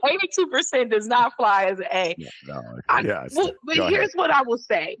 82% does not fly as an A. But here's what I will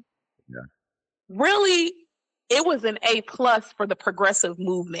say. Yeah. Really, it was an A+ for the progressive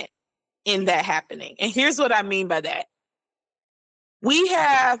movement in that happening. And here's what I mean by that. We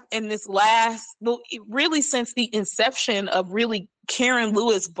have in this really since the inception of really Karen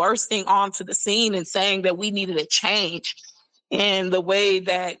Lewis bursting onto the scene and saying that we needed a change in the way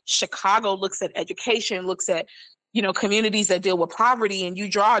that Chicago looks at education, looks at, communities that deal with poverty, and you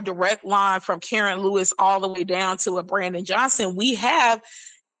draw a direct line from Karen Lewis all the way down to a Brandon Johnson, we have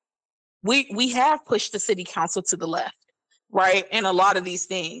pushed the city council to the left, right? In a lot of these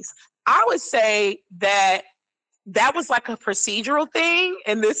things. I would say that was like a procedural thing,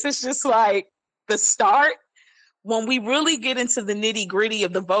 and this is just like the start. When we really get into the nitty-gritty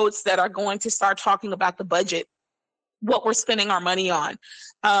of the votes that are going to start talking about the budget, what we're spending our money on,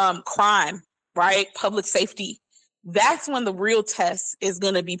 crime, right? Public safety. That's when the real test is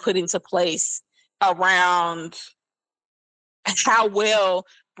going to be put into place around how well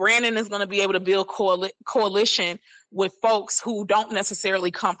Brandon is going to be able to build coalition with folks who don't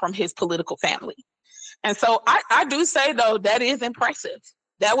necessarily come from his political family. And so I do say, though, that is impressive.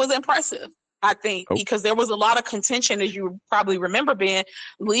 That was impressive. I think, because there was a lot of contention, as you probably remember, Ben,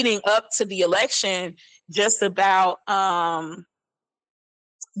 leading up to the election, just about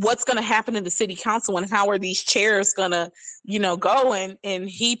what's going to happen in the city council and how are these chairs going to, go. And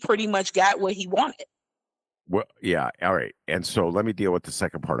he pretty much got what he wanted. Well, yeah, all right. And so let me deal with the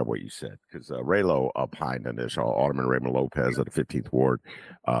second part of what you said, because Raylo opined on this, Alderman Raymond Lopez of the 15th Ward,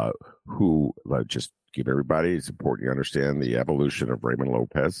 who just give everybody, it's important you understand the evolution of Raymond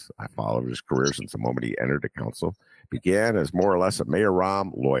Lopez. I followed his career since the moment he entered the council. Began as more or less a Mayor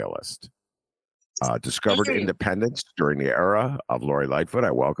Rahm loyalist. Discovered independence during the era of Lori Lightfoot.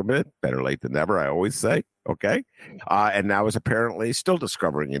 I welcome it. Better late than never, I always say. Okay. And now is apparently still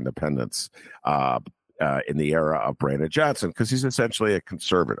discovering independence in the era of Brandon Johnson, because he's essentially a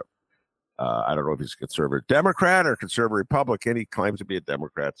conservative. I don't know if he's a conservative Democrat or conservative Republican. He claims to be a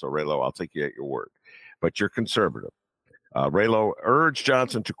Democrat. So, Raylo, I'll take you at your word. But you're conservative. Raylo urged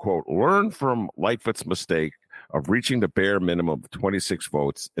Johnson to, quote, learn from Lightfoot's mistake of reaching the bare minimum of 26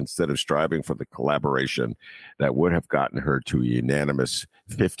 votes instead of striving for the collaboration that would have gotten her to a unanimous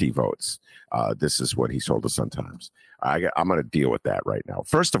 50 votes. This is what he told the Sun-Times. I'm going to deal with that right now.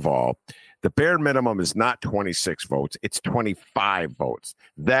 First of all, the bare minimum is not 26 votes. It's 25 votes.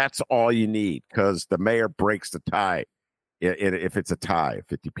 That's all you need, because the mayor breaks the tie. If it's a tie,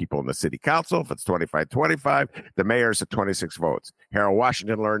 50 people in the city council, if it's 25-25, the mayor's at 26 votes. Harold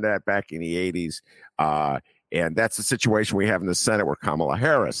Washington learned that back in the 80s. And that's the situation we have in the Senate, where Kamala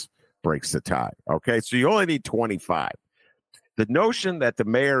Harris breaks the tie. Okay, so you only need 25. The notion that the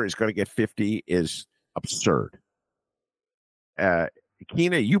mayor is going to get 50 is absurd.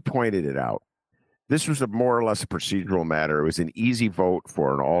 Kina, you pointed it out. This was a more or less a procedural matter. It was an easy vote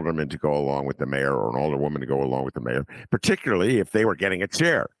for an alderman to go along with the mayor, or an alderwoman to go along with the mayor, particularly if they were getting a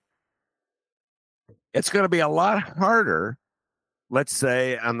chair. It's going to be a lot harder, let's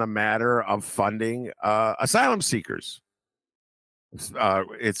say, on the matter of funding asylum seekers. It's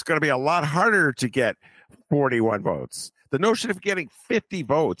going to be a lot harder to get 41 votes. The notion of getting 50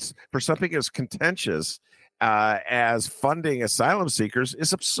 votes for something as contentious as funding asylum seekers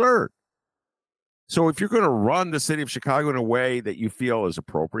is absurd. So if you're going to run the city of Chicago in a way that you feel is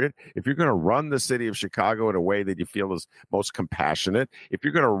appropriate, if you're going to run the city of Chicago in a way that you feel is most compassionate, if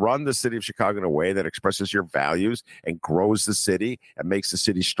you're going to run the city of Chicago in a way that expresses your values and grows the city and makes the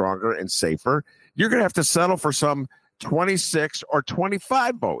city stronger and safer, you're going to have to settle for some 26 or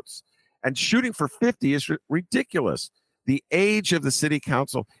 25 votes. And shooting for 50 is ridiculous. The age of the city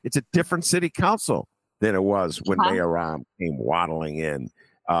council, it's a different city council than it was when Mayor Rahm came waddling in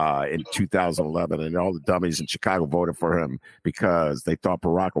 2011, and all the dummies in Chicago voted for him because they thought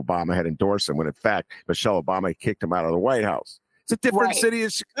Barack Obama had endorsed him, when in fact Michelle Obama kicked him out of the White House. It's a different city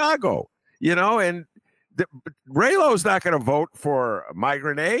as Chicago, and Raylo's not going to vote for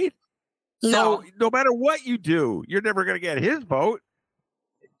migrant aid. So no matter what you do, you're never going to get his vote.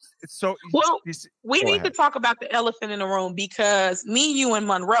 So we need to talk about the elephant in the room, because me, you, and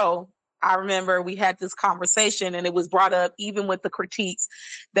Monroe, I remember we had this conversation, and it was brought up even with the critiques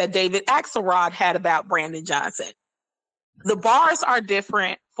that David Axelrod had about Brandon Johnson. The bars are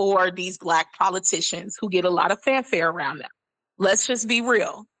different for these Black politicians who get a lot of fanfare around them. Let's just be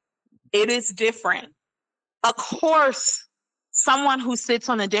real. It is different. Of course, someone who sits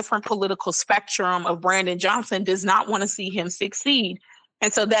on a different political spectrum of Brandon Johnson does not want to see him succeed.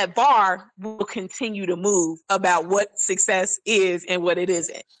 And so that bar will continue to move about what success is and what it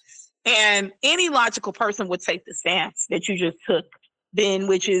isn't. And any logical person would take the stance that you just took, Ben,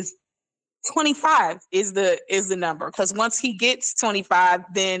 which is 25 is the number. Because once he gets 25,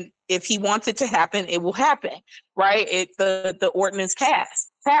 then if he wants it to happen, it will happen, right? The ordinance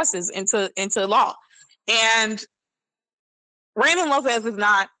passes into law. And Raymond Lopez is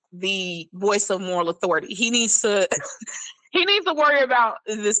not the voice of moral authority. He needs to worry about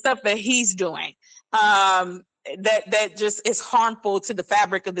the stuff that he's doing. That just is harmful to the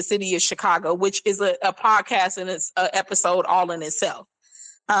fabric of the city of Chicago, which is a podcast and it's an episode all in itself.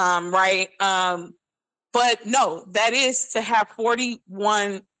 Right. But no, that is to have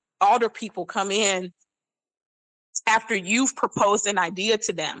 41 alder people come in after you've proposed an idea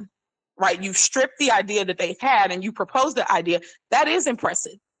to them, right? You've stripped the idea that they've had and you proposed the idea. That is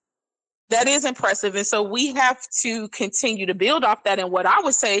impressive. That is impressive. And so we have to continue to build off that. And what I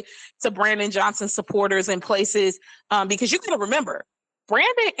would say to Brandon Johnson supporters in places, because you got to remember,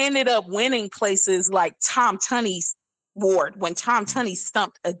 Brandon ended up winning places like Tom Tunney's ward when Tom Tunney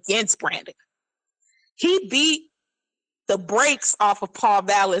stumped against Brandon. He beat the brakes off of Paul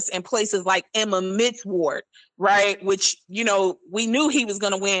Vallis in places like Emma Mitt's ward, right? Which, we knew he was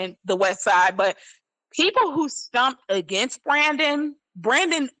going to win the West Side, but people who stumped against Brandon,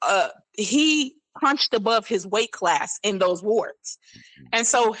 he punched above his weight class in those wards. And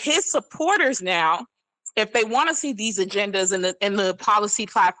so his supporters now, if they want to see these agendas in the policy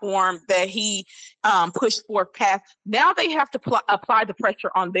platform that he pushed forth past, now they have to apply the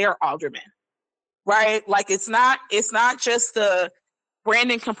pressure on their aldermen, right? Like it's not just the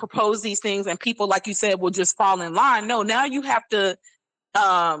Brandon can propose these things and people, like you said, will just fall in line. No, now you have to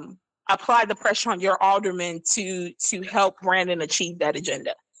apply the pressure on your aldermen to help Brandon achieve that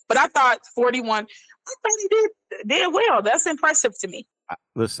agenda. But I thought 41, I thought he did well. That's impressive to me.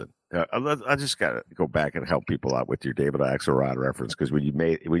 Listen, I just got to go back and help people out with your David Axelrod reference, because when you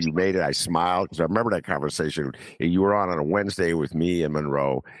made it, I smiled because I remember that conversation. You were on a Wednesday with me and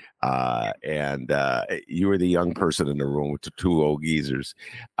Monroe, and you were the young person in the room with the two old geezers,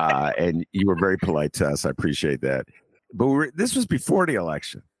 and you were very polite to us. I appreciate that. But this was before the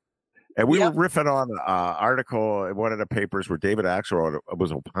election. And we were riffing on an article in one of the papers where David Axelrod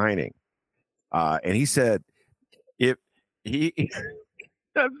was opining. And he said, if he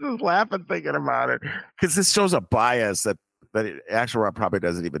I'm just laughing thinking about it, because this shows a bias that Axelrod probably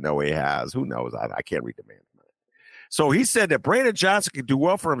doesn't even know he has. Who knows? I can't read the man's mind. So he said that Brandon Johnson could do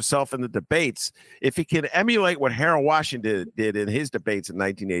well for himself in the debates if he can emulate what Harold Washington did in his debates in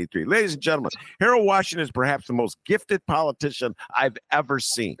 1983. Ladies and gentlemen, Harold Washington is perhaps the most gifted politician I've ever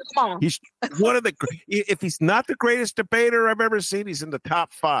seen. He's one of the, if he's not the greatest debater I've ever seen, he's in the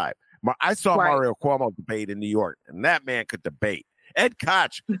top 5. I saw Mario Cuomo debate in New York, and that man could debate. Ed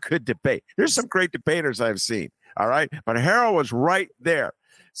Koch could debate. There's some great debaters I've seen, all right? But Harold was right there.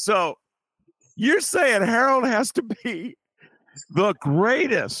 So you're saying Harold has to be the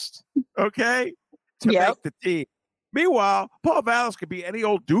greatest, okay, to make the team. Meanwhile, Paul Vallas could be any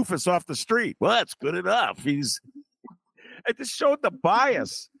old doofus off the street. Well, that's good enough. It just showed the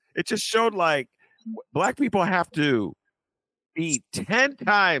bias. It just showed like black people have to be 10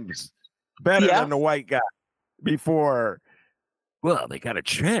 times better than the white guy before, well, they got a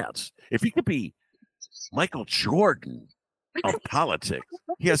chance. If he could be Michael Jordan of politics,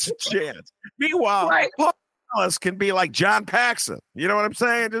 he has a chance. Meanwhile, Paul Vallas can be like John Paxson. You know what I'm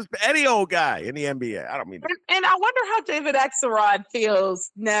saying? Just any old guy in the NBA. I don't mean that. And I wonder how David Axelrod feels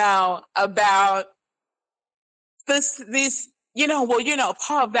now about this,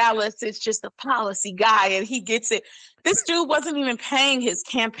 Paul Vallas is just a policy guy and he gets it. This dude wasn't even paying his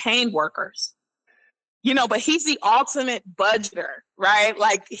campaign workers, but he's the ultimate budgeter, right?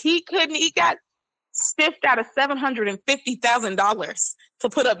 Like he got stiffed out of $750,000 to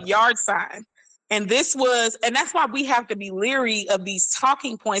put up yard signs. And that's why we have to be leery of these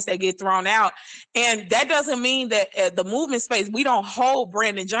talking points that get thrown out. And that doesn't mean that at the movement space, we don't hold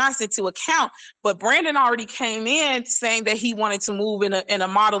Brandon Johnson to account, but Brandon already came in saying that he wanted to move in a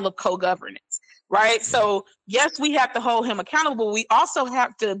model of co-governance, right? So yes, we have to hold him accountable. We also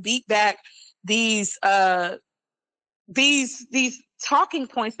have to beat back these talking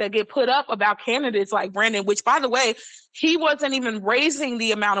points that get put up about candidates like Brandon, which, by the way, he wasn't even raising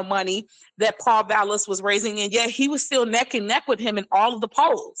the amount of money that Paul Vallas was raising, and yet he was still neck and neck with him in all of the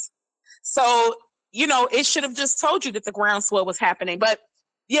polls. So, it should have just told you that the groundswell was happening. But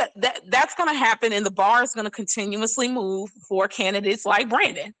yeah, that's going to happen, and the bar is going to continuously move for candidates like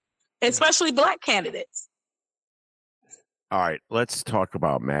Brandon, especially Black candidates. All right, let's talk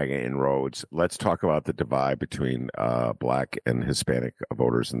about MAGA inroads. Let's talk about the divide between Black and Hispanic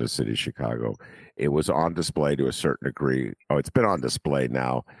voters in the city of Chicago. It was on display to a certain degree. Oh, it's been on display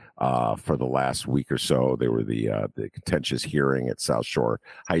now for the last week or so. There were the contentious hearing at South Shore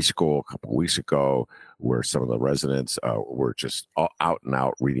High School a couple of weeks ago, where some of the residents were just out and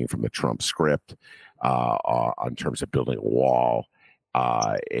out reading from the Trump script on terms of building a wall.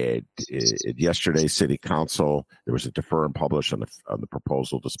 Yesterday, City Council, there was a defer and publish on the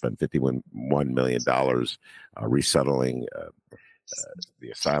proposal to spend $51 million resettling the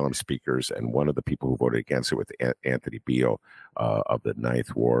asylum speakers, and one of the people who voted against it was Anthony Beal of the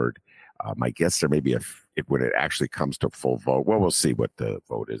 9th Ward. My guess there may be when it actually comes to full vote, well, we'll see what the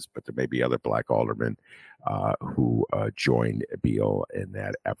vote is, but there may be other Black aldermen who joined Beal in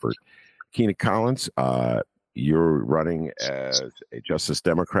that effort. Kina Collins, you're running as a Justice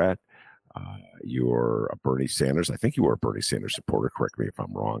Democrat. You're a Bernie Sanders. I think you were a Bernie Sanders supporter. Correct me if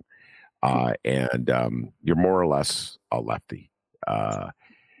I'm wrong. And you're more or less a lefty. How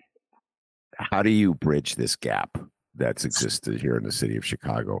do you bridge this gap that's existed here in the city of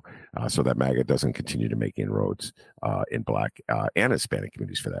Chicago so that MAGA doesn't continue to make inroads in Black and Hispanic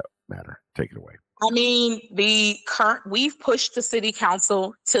communities for that matter? Take it away. I mean, we've pushed the city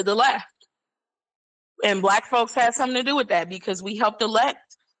council to the left. And Black folks had something to do with that because we helped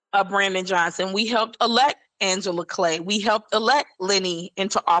elect Brandon Johnson. We helped elect Angela Clay. We helped elect Lenny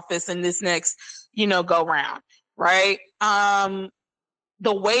into office in this next, go round, right?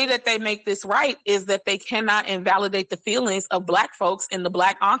 The way that they make this right is that they cannot invalidate the feelings of Black folks in the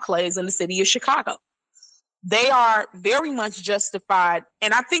Black enclaves in the city of Chicago. They are very much justified.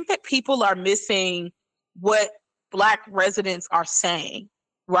 And I think that people are missing what Black residents are saying,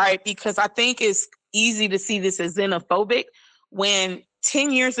 right? Because I think it's easy to see this as xenophobic when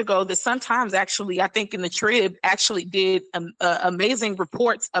 10 years ago, the Sun-Times actually, I think in the Trib, actually did amazing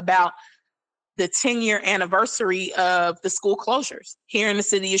reports about the 10-year anniversary of the school closures here in the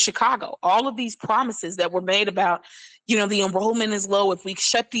city of Chicago. All of these promises that were made about, the enrollment is low. If we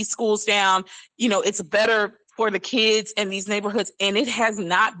shut these schools down, it's better for the kids in these neighborhoods. And it has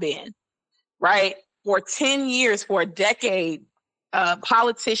not been, right? For 10 years, for a decade,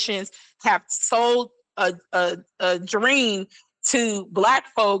 politicians have sold a dream to Black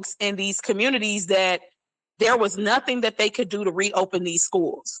folks in these communities that there was nothing that they could do to reopen these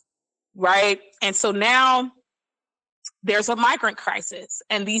schools. Right. And so now there's a migrant crisis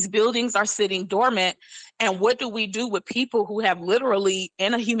and these buildings are sitting dormant. And what do we do with people who have literally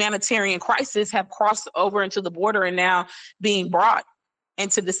in a humanitarian crisis have crossed over into the border and now being brought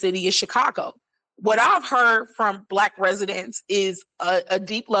into the city of Chicago? What I've heard from Black residents is a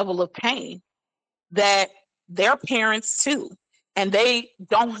deep level of pain that their parents too, and they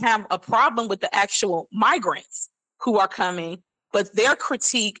don't have a problem with the actual migrants who are coming. But their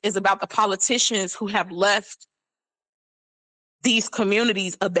critique is about the politicians who have left these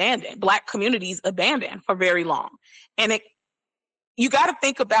communities abandoned, Black communities abandoned for very long. And you got to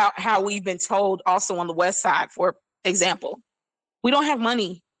think about how we've been told also on the West Side, for example, we don't have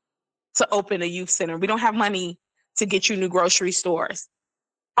money to open a youth center. We don't have money to get you new grocery stores.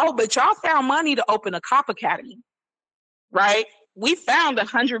 Oh, but y'all found money to open a cop academy, right? We found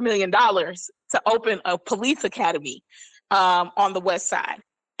 $100 million to open a police academy on the West Side.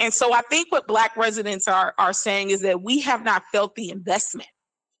 And so I think what Black residents are saying is that we have not felt the investment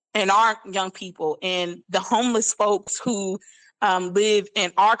in our young people and the homeless folks who live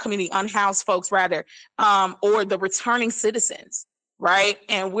in our community, unhoused folks rather, or the returning citizens, right?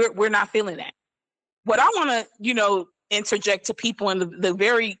 And we're not feeling that. What I want to, interject to people in the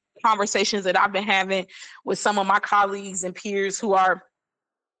very conversations that I've been having with some of my colleagues and peers who are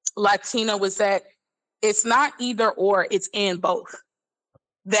Latina was that it's not either or, it's and both.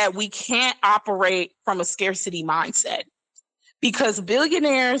 That we can't operate from a scarcity mindset because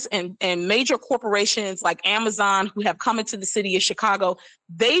billionaires and major corporations like Amazon who have come into the city of Chicago,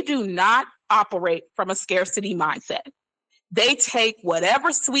 they do not operate from a scarcity mindset. They take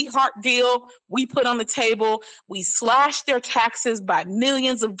whatever sweetheart deal we put on the table, we slash their taxes by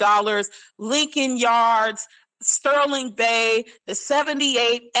millions of dollars, Lincoln Yards, Sterling Bay, the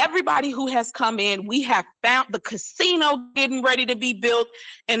 78, everybody who has come in, we have found the casino getting ready to be built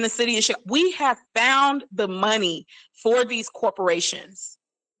in the city of Chicago. We have found the money for these corporations.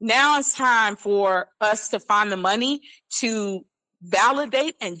 Now it's time for us to find the money to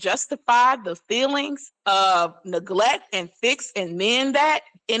validate and justify the feelings of neglect and fix and mend that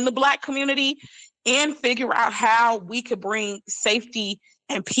in the Black community and figure out how we could bring safety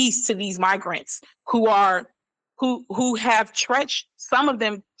and peace to these migrants who have trekked, some of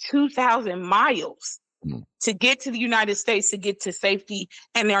them 2,000 miles to get to the United States, to get to safety,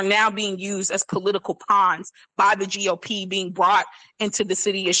 and they're now being used as political pawns by the GOP being brought into the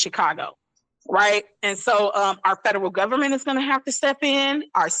city of Chicago, right? And so our federal government is going to have to step in,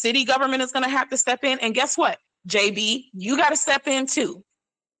 our city government is going to have to step in, and guess what, JB, you got to step in too.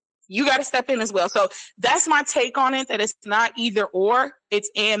 You got to step in as well. So that's my take on it, that it's not either or, it's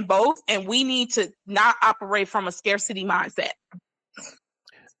and both. And we need to not operate from a scarcity mindset.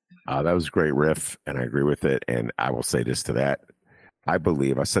 That was a great riff, and I agree with it. And I will say this to that. I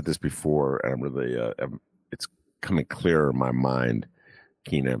believe, I said this before, and I'm really, it's coming clearer in my mind,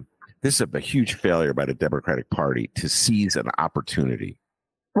 Kina. This is a huge failure by the Democratic Party to seize an opportunity.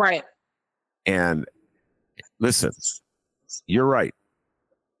 Right. And listen, you're right.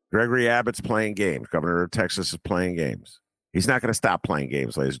 Gregory Abbott's playing games. Governor of Texas is playing games. He's not going to stop playing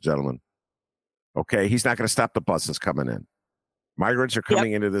games, ladies and gentlemen. Okay? He's not going to stop the buses coming in. Migrants are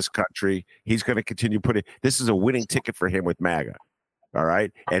coming into this country. He's going to continue putting. This is a winning ticket for him with MAGA. All right?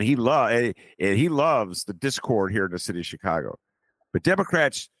 And he loves the discord here in the city of Chicago. But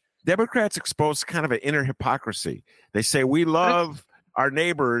Democrats expose kind of an inner hypocrisy. They say we love our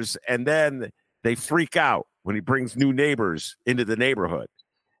neighbors, and then they freak out when he brings new neighbors into the neighborhood.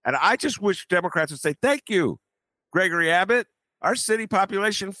 And I just wish Democrats would say, thank you, Gregory Abbott. Our city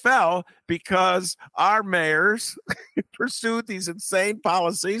population fell because our mayors pursued these insane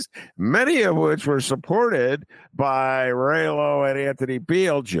policies, many of which were supported by Raylo and Anthony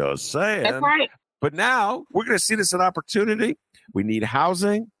Beale, just saying. That's right. But now we're going to see this as an opportunity. We need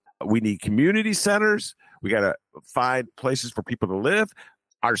housing. We need community centers. We got to find places for people to live.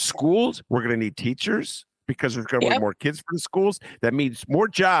 Our schools, we're going to need teachers because there's going to be more kids for the schools. That means more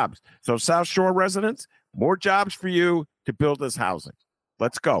jobs. So South Shore residents, more jobs for you to build this housing.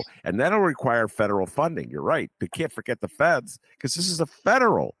 Let's go. And that'll require federal funding. You're right. We can't forget the feds because this is a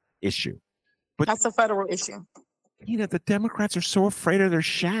federal issue. But that's a federal issue. The Democrats are so afraid of their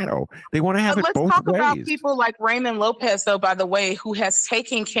shadow. They want to have it both ways. Let's talk about people like Raymond Lopez, though, by the way, who has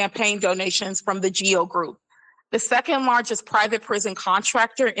taken campaign donations from the GEO Group, the second largest private prison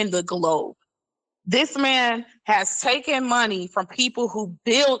contractor in the globe. This man has taken money from people who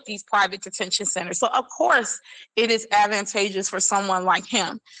build these private detention centers. So, of course, it is advantageous for someone like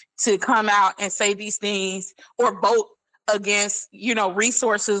him to come out and say these things or vote against,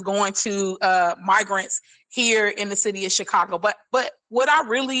 resources going to migrants here in the city of Chicago. But what I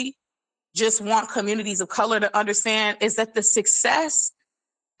really just want communities of color to understand is that the success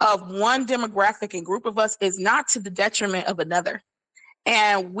of one demographic and group of us is not to the detriment of another.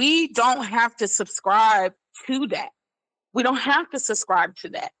 And we don't have to subscribe to that. We don't have to subscribe to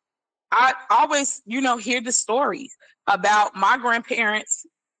that. I always, hear the stories about my grandparents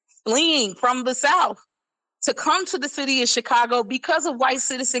fleeing from the South to come to the city of Chicago because of white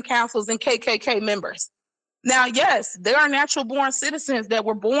citizen councils and KKK members. Now, yes, there are natural born citizens that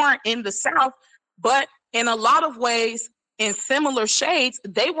were born in the South, but in a lot of ways, in similar shades,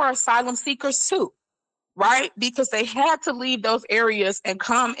 they were asylum seekers too. Right? Because they had to leave those areas and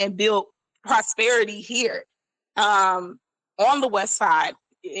come and build prosperity here on the West Side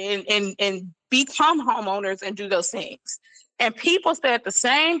and become homeowners and do those things. And people said the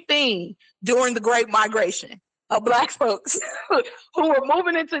same thing during the Great Migration of Black folks who were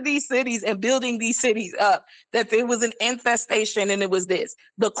moving into these cities and building these cities up, that there was an infestation and it was this.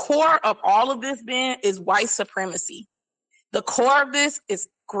 The core of all of this, Ben, is white supremacy. The core of this is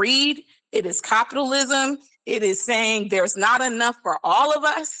greed. It is capitalism. It is saying there's not enough for all of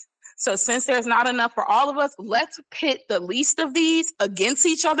us. So since there's not enough for all of us, let's pit the least of these against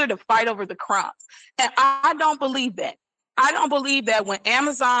each other to fight over the crumbs. And I don't believe that. I don't believe that when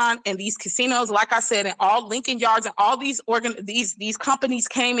Amazon and these casinos, like I said, and all Lincoln Yards and all these companies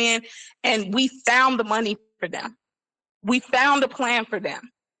came in and we found the money for them. We found a plan for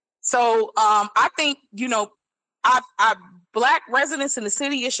them. So I think, Black residents in the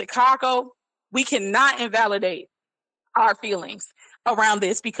city of Chicago, we cannot invalidate our feelings around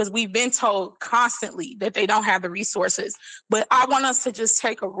this because we've been told constantly that they don't have the resources. But I want us to just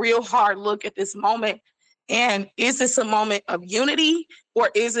take a real hard look at this moment. And is this a moment of unity, or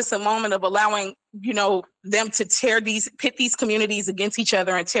is this a moment of allowing, them to pit these communities against each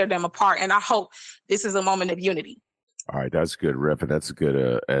other and tear them apart? And I hope this is a moment of unity. All right, that's good, Riff, and that's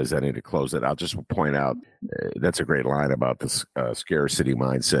good as any to close it. I'll just point out that's a great line about this scarcity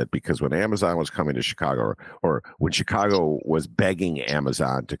mindset, because when Amazon was coming to Chicago, or when Chicago was begging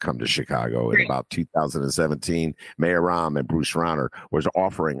Amazon to come to Chicago in about 2017, Mayor Rahm and Bruce Rauner was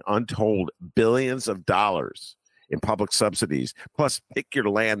offering untold billions of dollars in public subsidies, plus pick your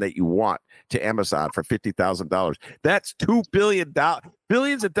land that you want, to Amazon for $50,000. That's $2 billion,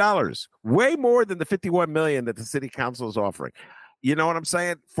 billions of dollars, way more than the $51 million that the city council is offering. You know what I'm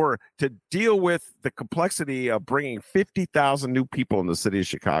saying? To deal with the complexity of bringing 50,000 new people in the city of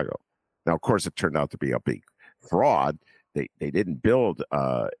Chicago. Now, of course, it turned out to be a big fraud. They didn't build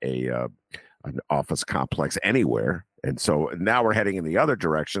an office complex anywhere. And so now we're heading in the other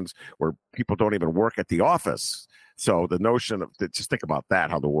directions where people don't even work at the office. So the notion of, just think about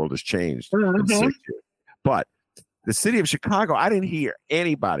that, how the world has changed. Mm-hmm. But the city of Chicago, I didn't hear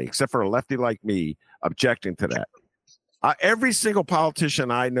anybody except for a lefty like me objecting to that. Every single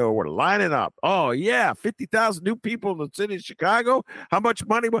politician I know were lining up. Oh, yeah, 50,000 new people in the city of Chicago. How much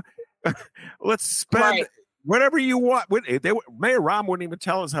money? Let's spend whatever you want. Mayor Rahm wouldn't even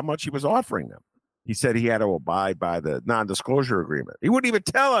tell us how much he was offering them. He said he had to abide by the non-disclosure agreement. He wouldn't even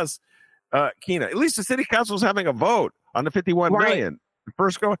tell us, Kina. At least the city council is having a vote on the $51 million.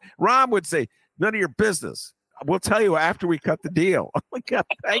 First go, Rahm would say, none of your business. We'll tell you after we cut the deal. We got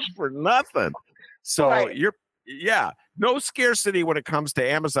paid for nothing. So no scarcity when it comes to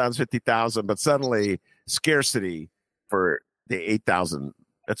Amazon's 50,000, but suddenly scarcity for the 8,000.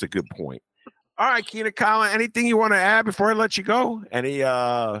 That's a good point. All right, Kina, Colin, anything you want to add before I let you go?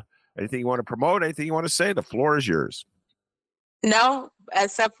 Anything you want to promote? Anything you want to say? The floor is yours. No,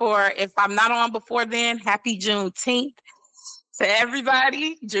 except for if I'm not on before then, happy Juneteenth. To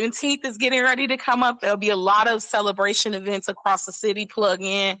everybody, Juneteenth is getting ready to come up. There'll be a lot of celebration events across the city. Plug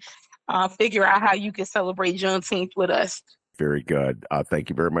in, figure out how you can celebrate Juneteenth with us. Very good. Thank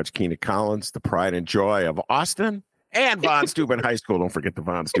you very much, Kina Collins, the pride and joy of Austin and Von Steuben High School. Don't forget the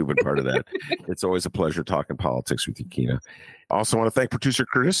Von Steuben part of that. It's always a pleasure talking politics with you, Kina. Also want to thank producer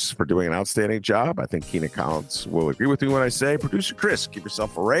Chris for doing an outstanding job. I think Kina Collins will agree with me when I say, producer Chris, give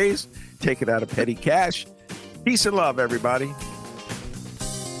yourself a raise, take it out of petty cash. Peace and love, everybody.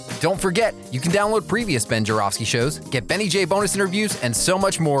 Don't forget, you can download previous Ben Joravsky shows, get Benny J bonus interviews, and so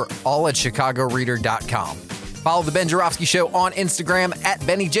much more, all at chicagoreader.com. Follow The Ben Joravsky Show on Instagram at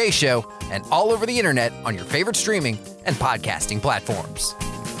Benny J Show and all over the internet on your favorite streaming and podcasting platforms.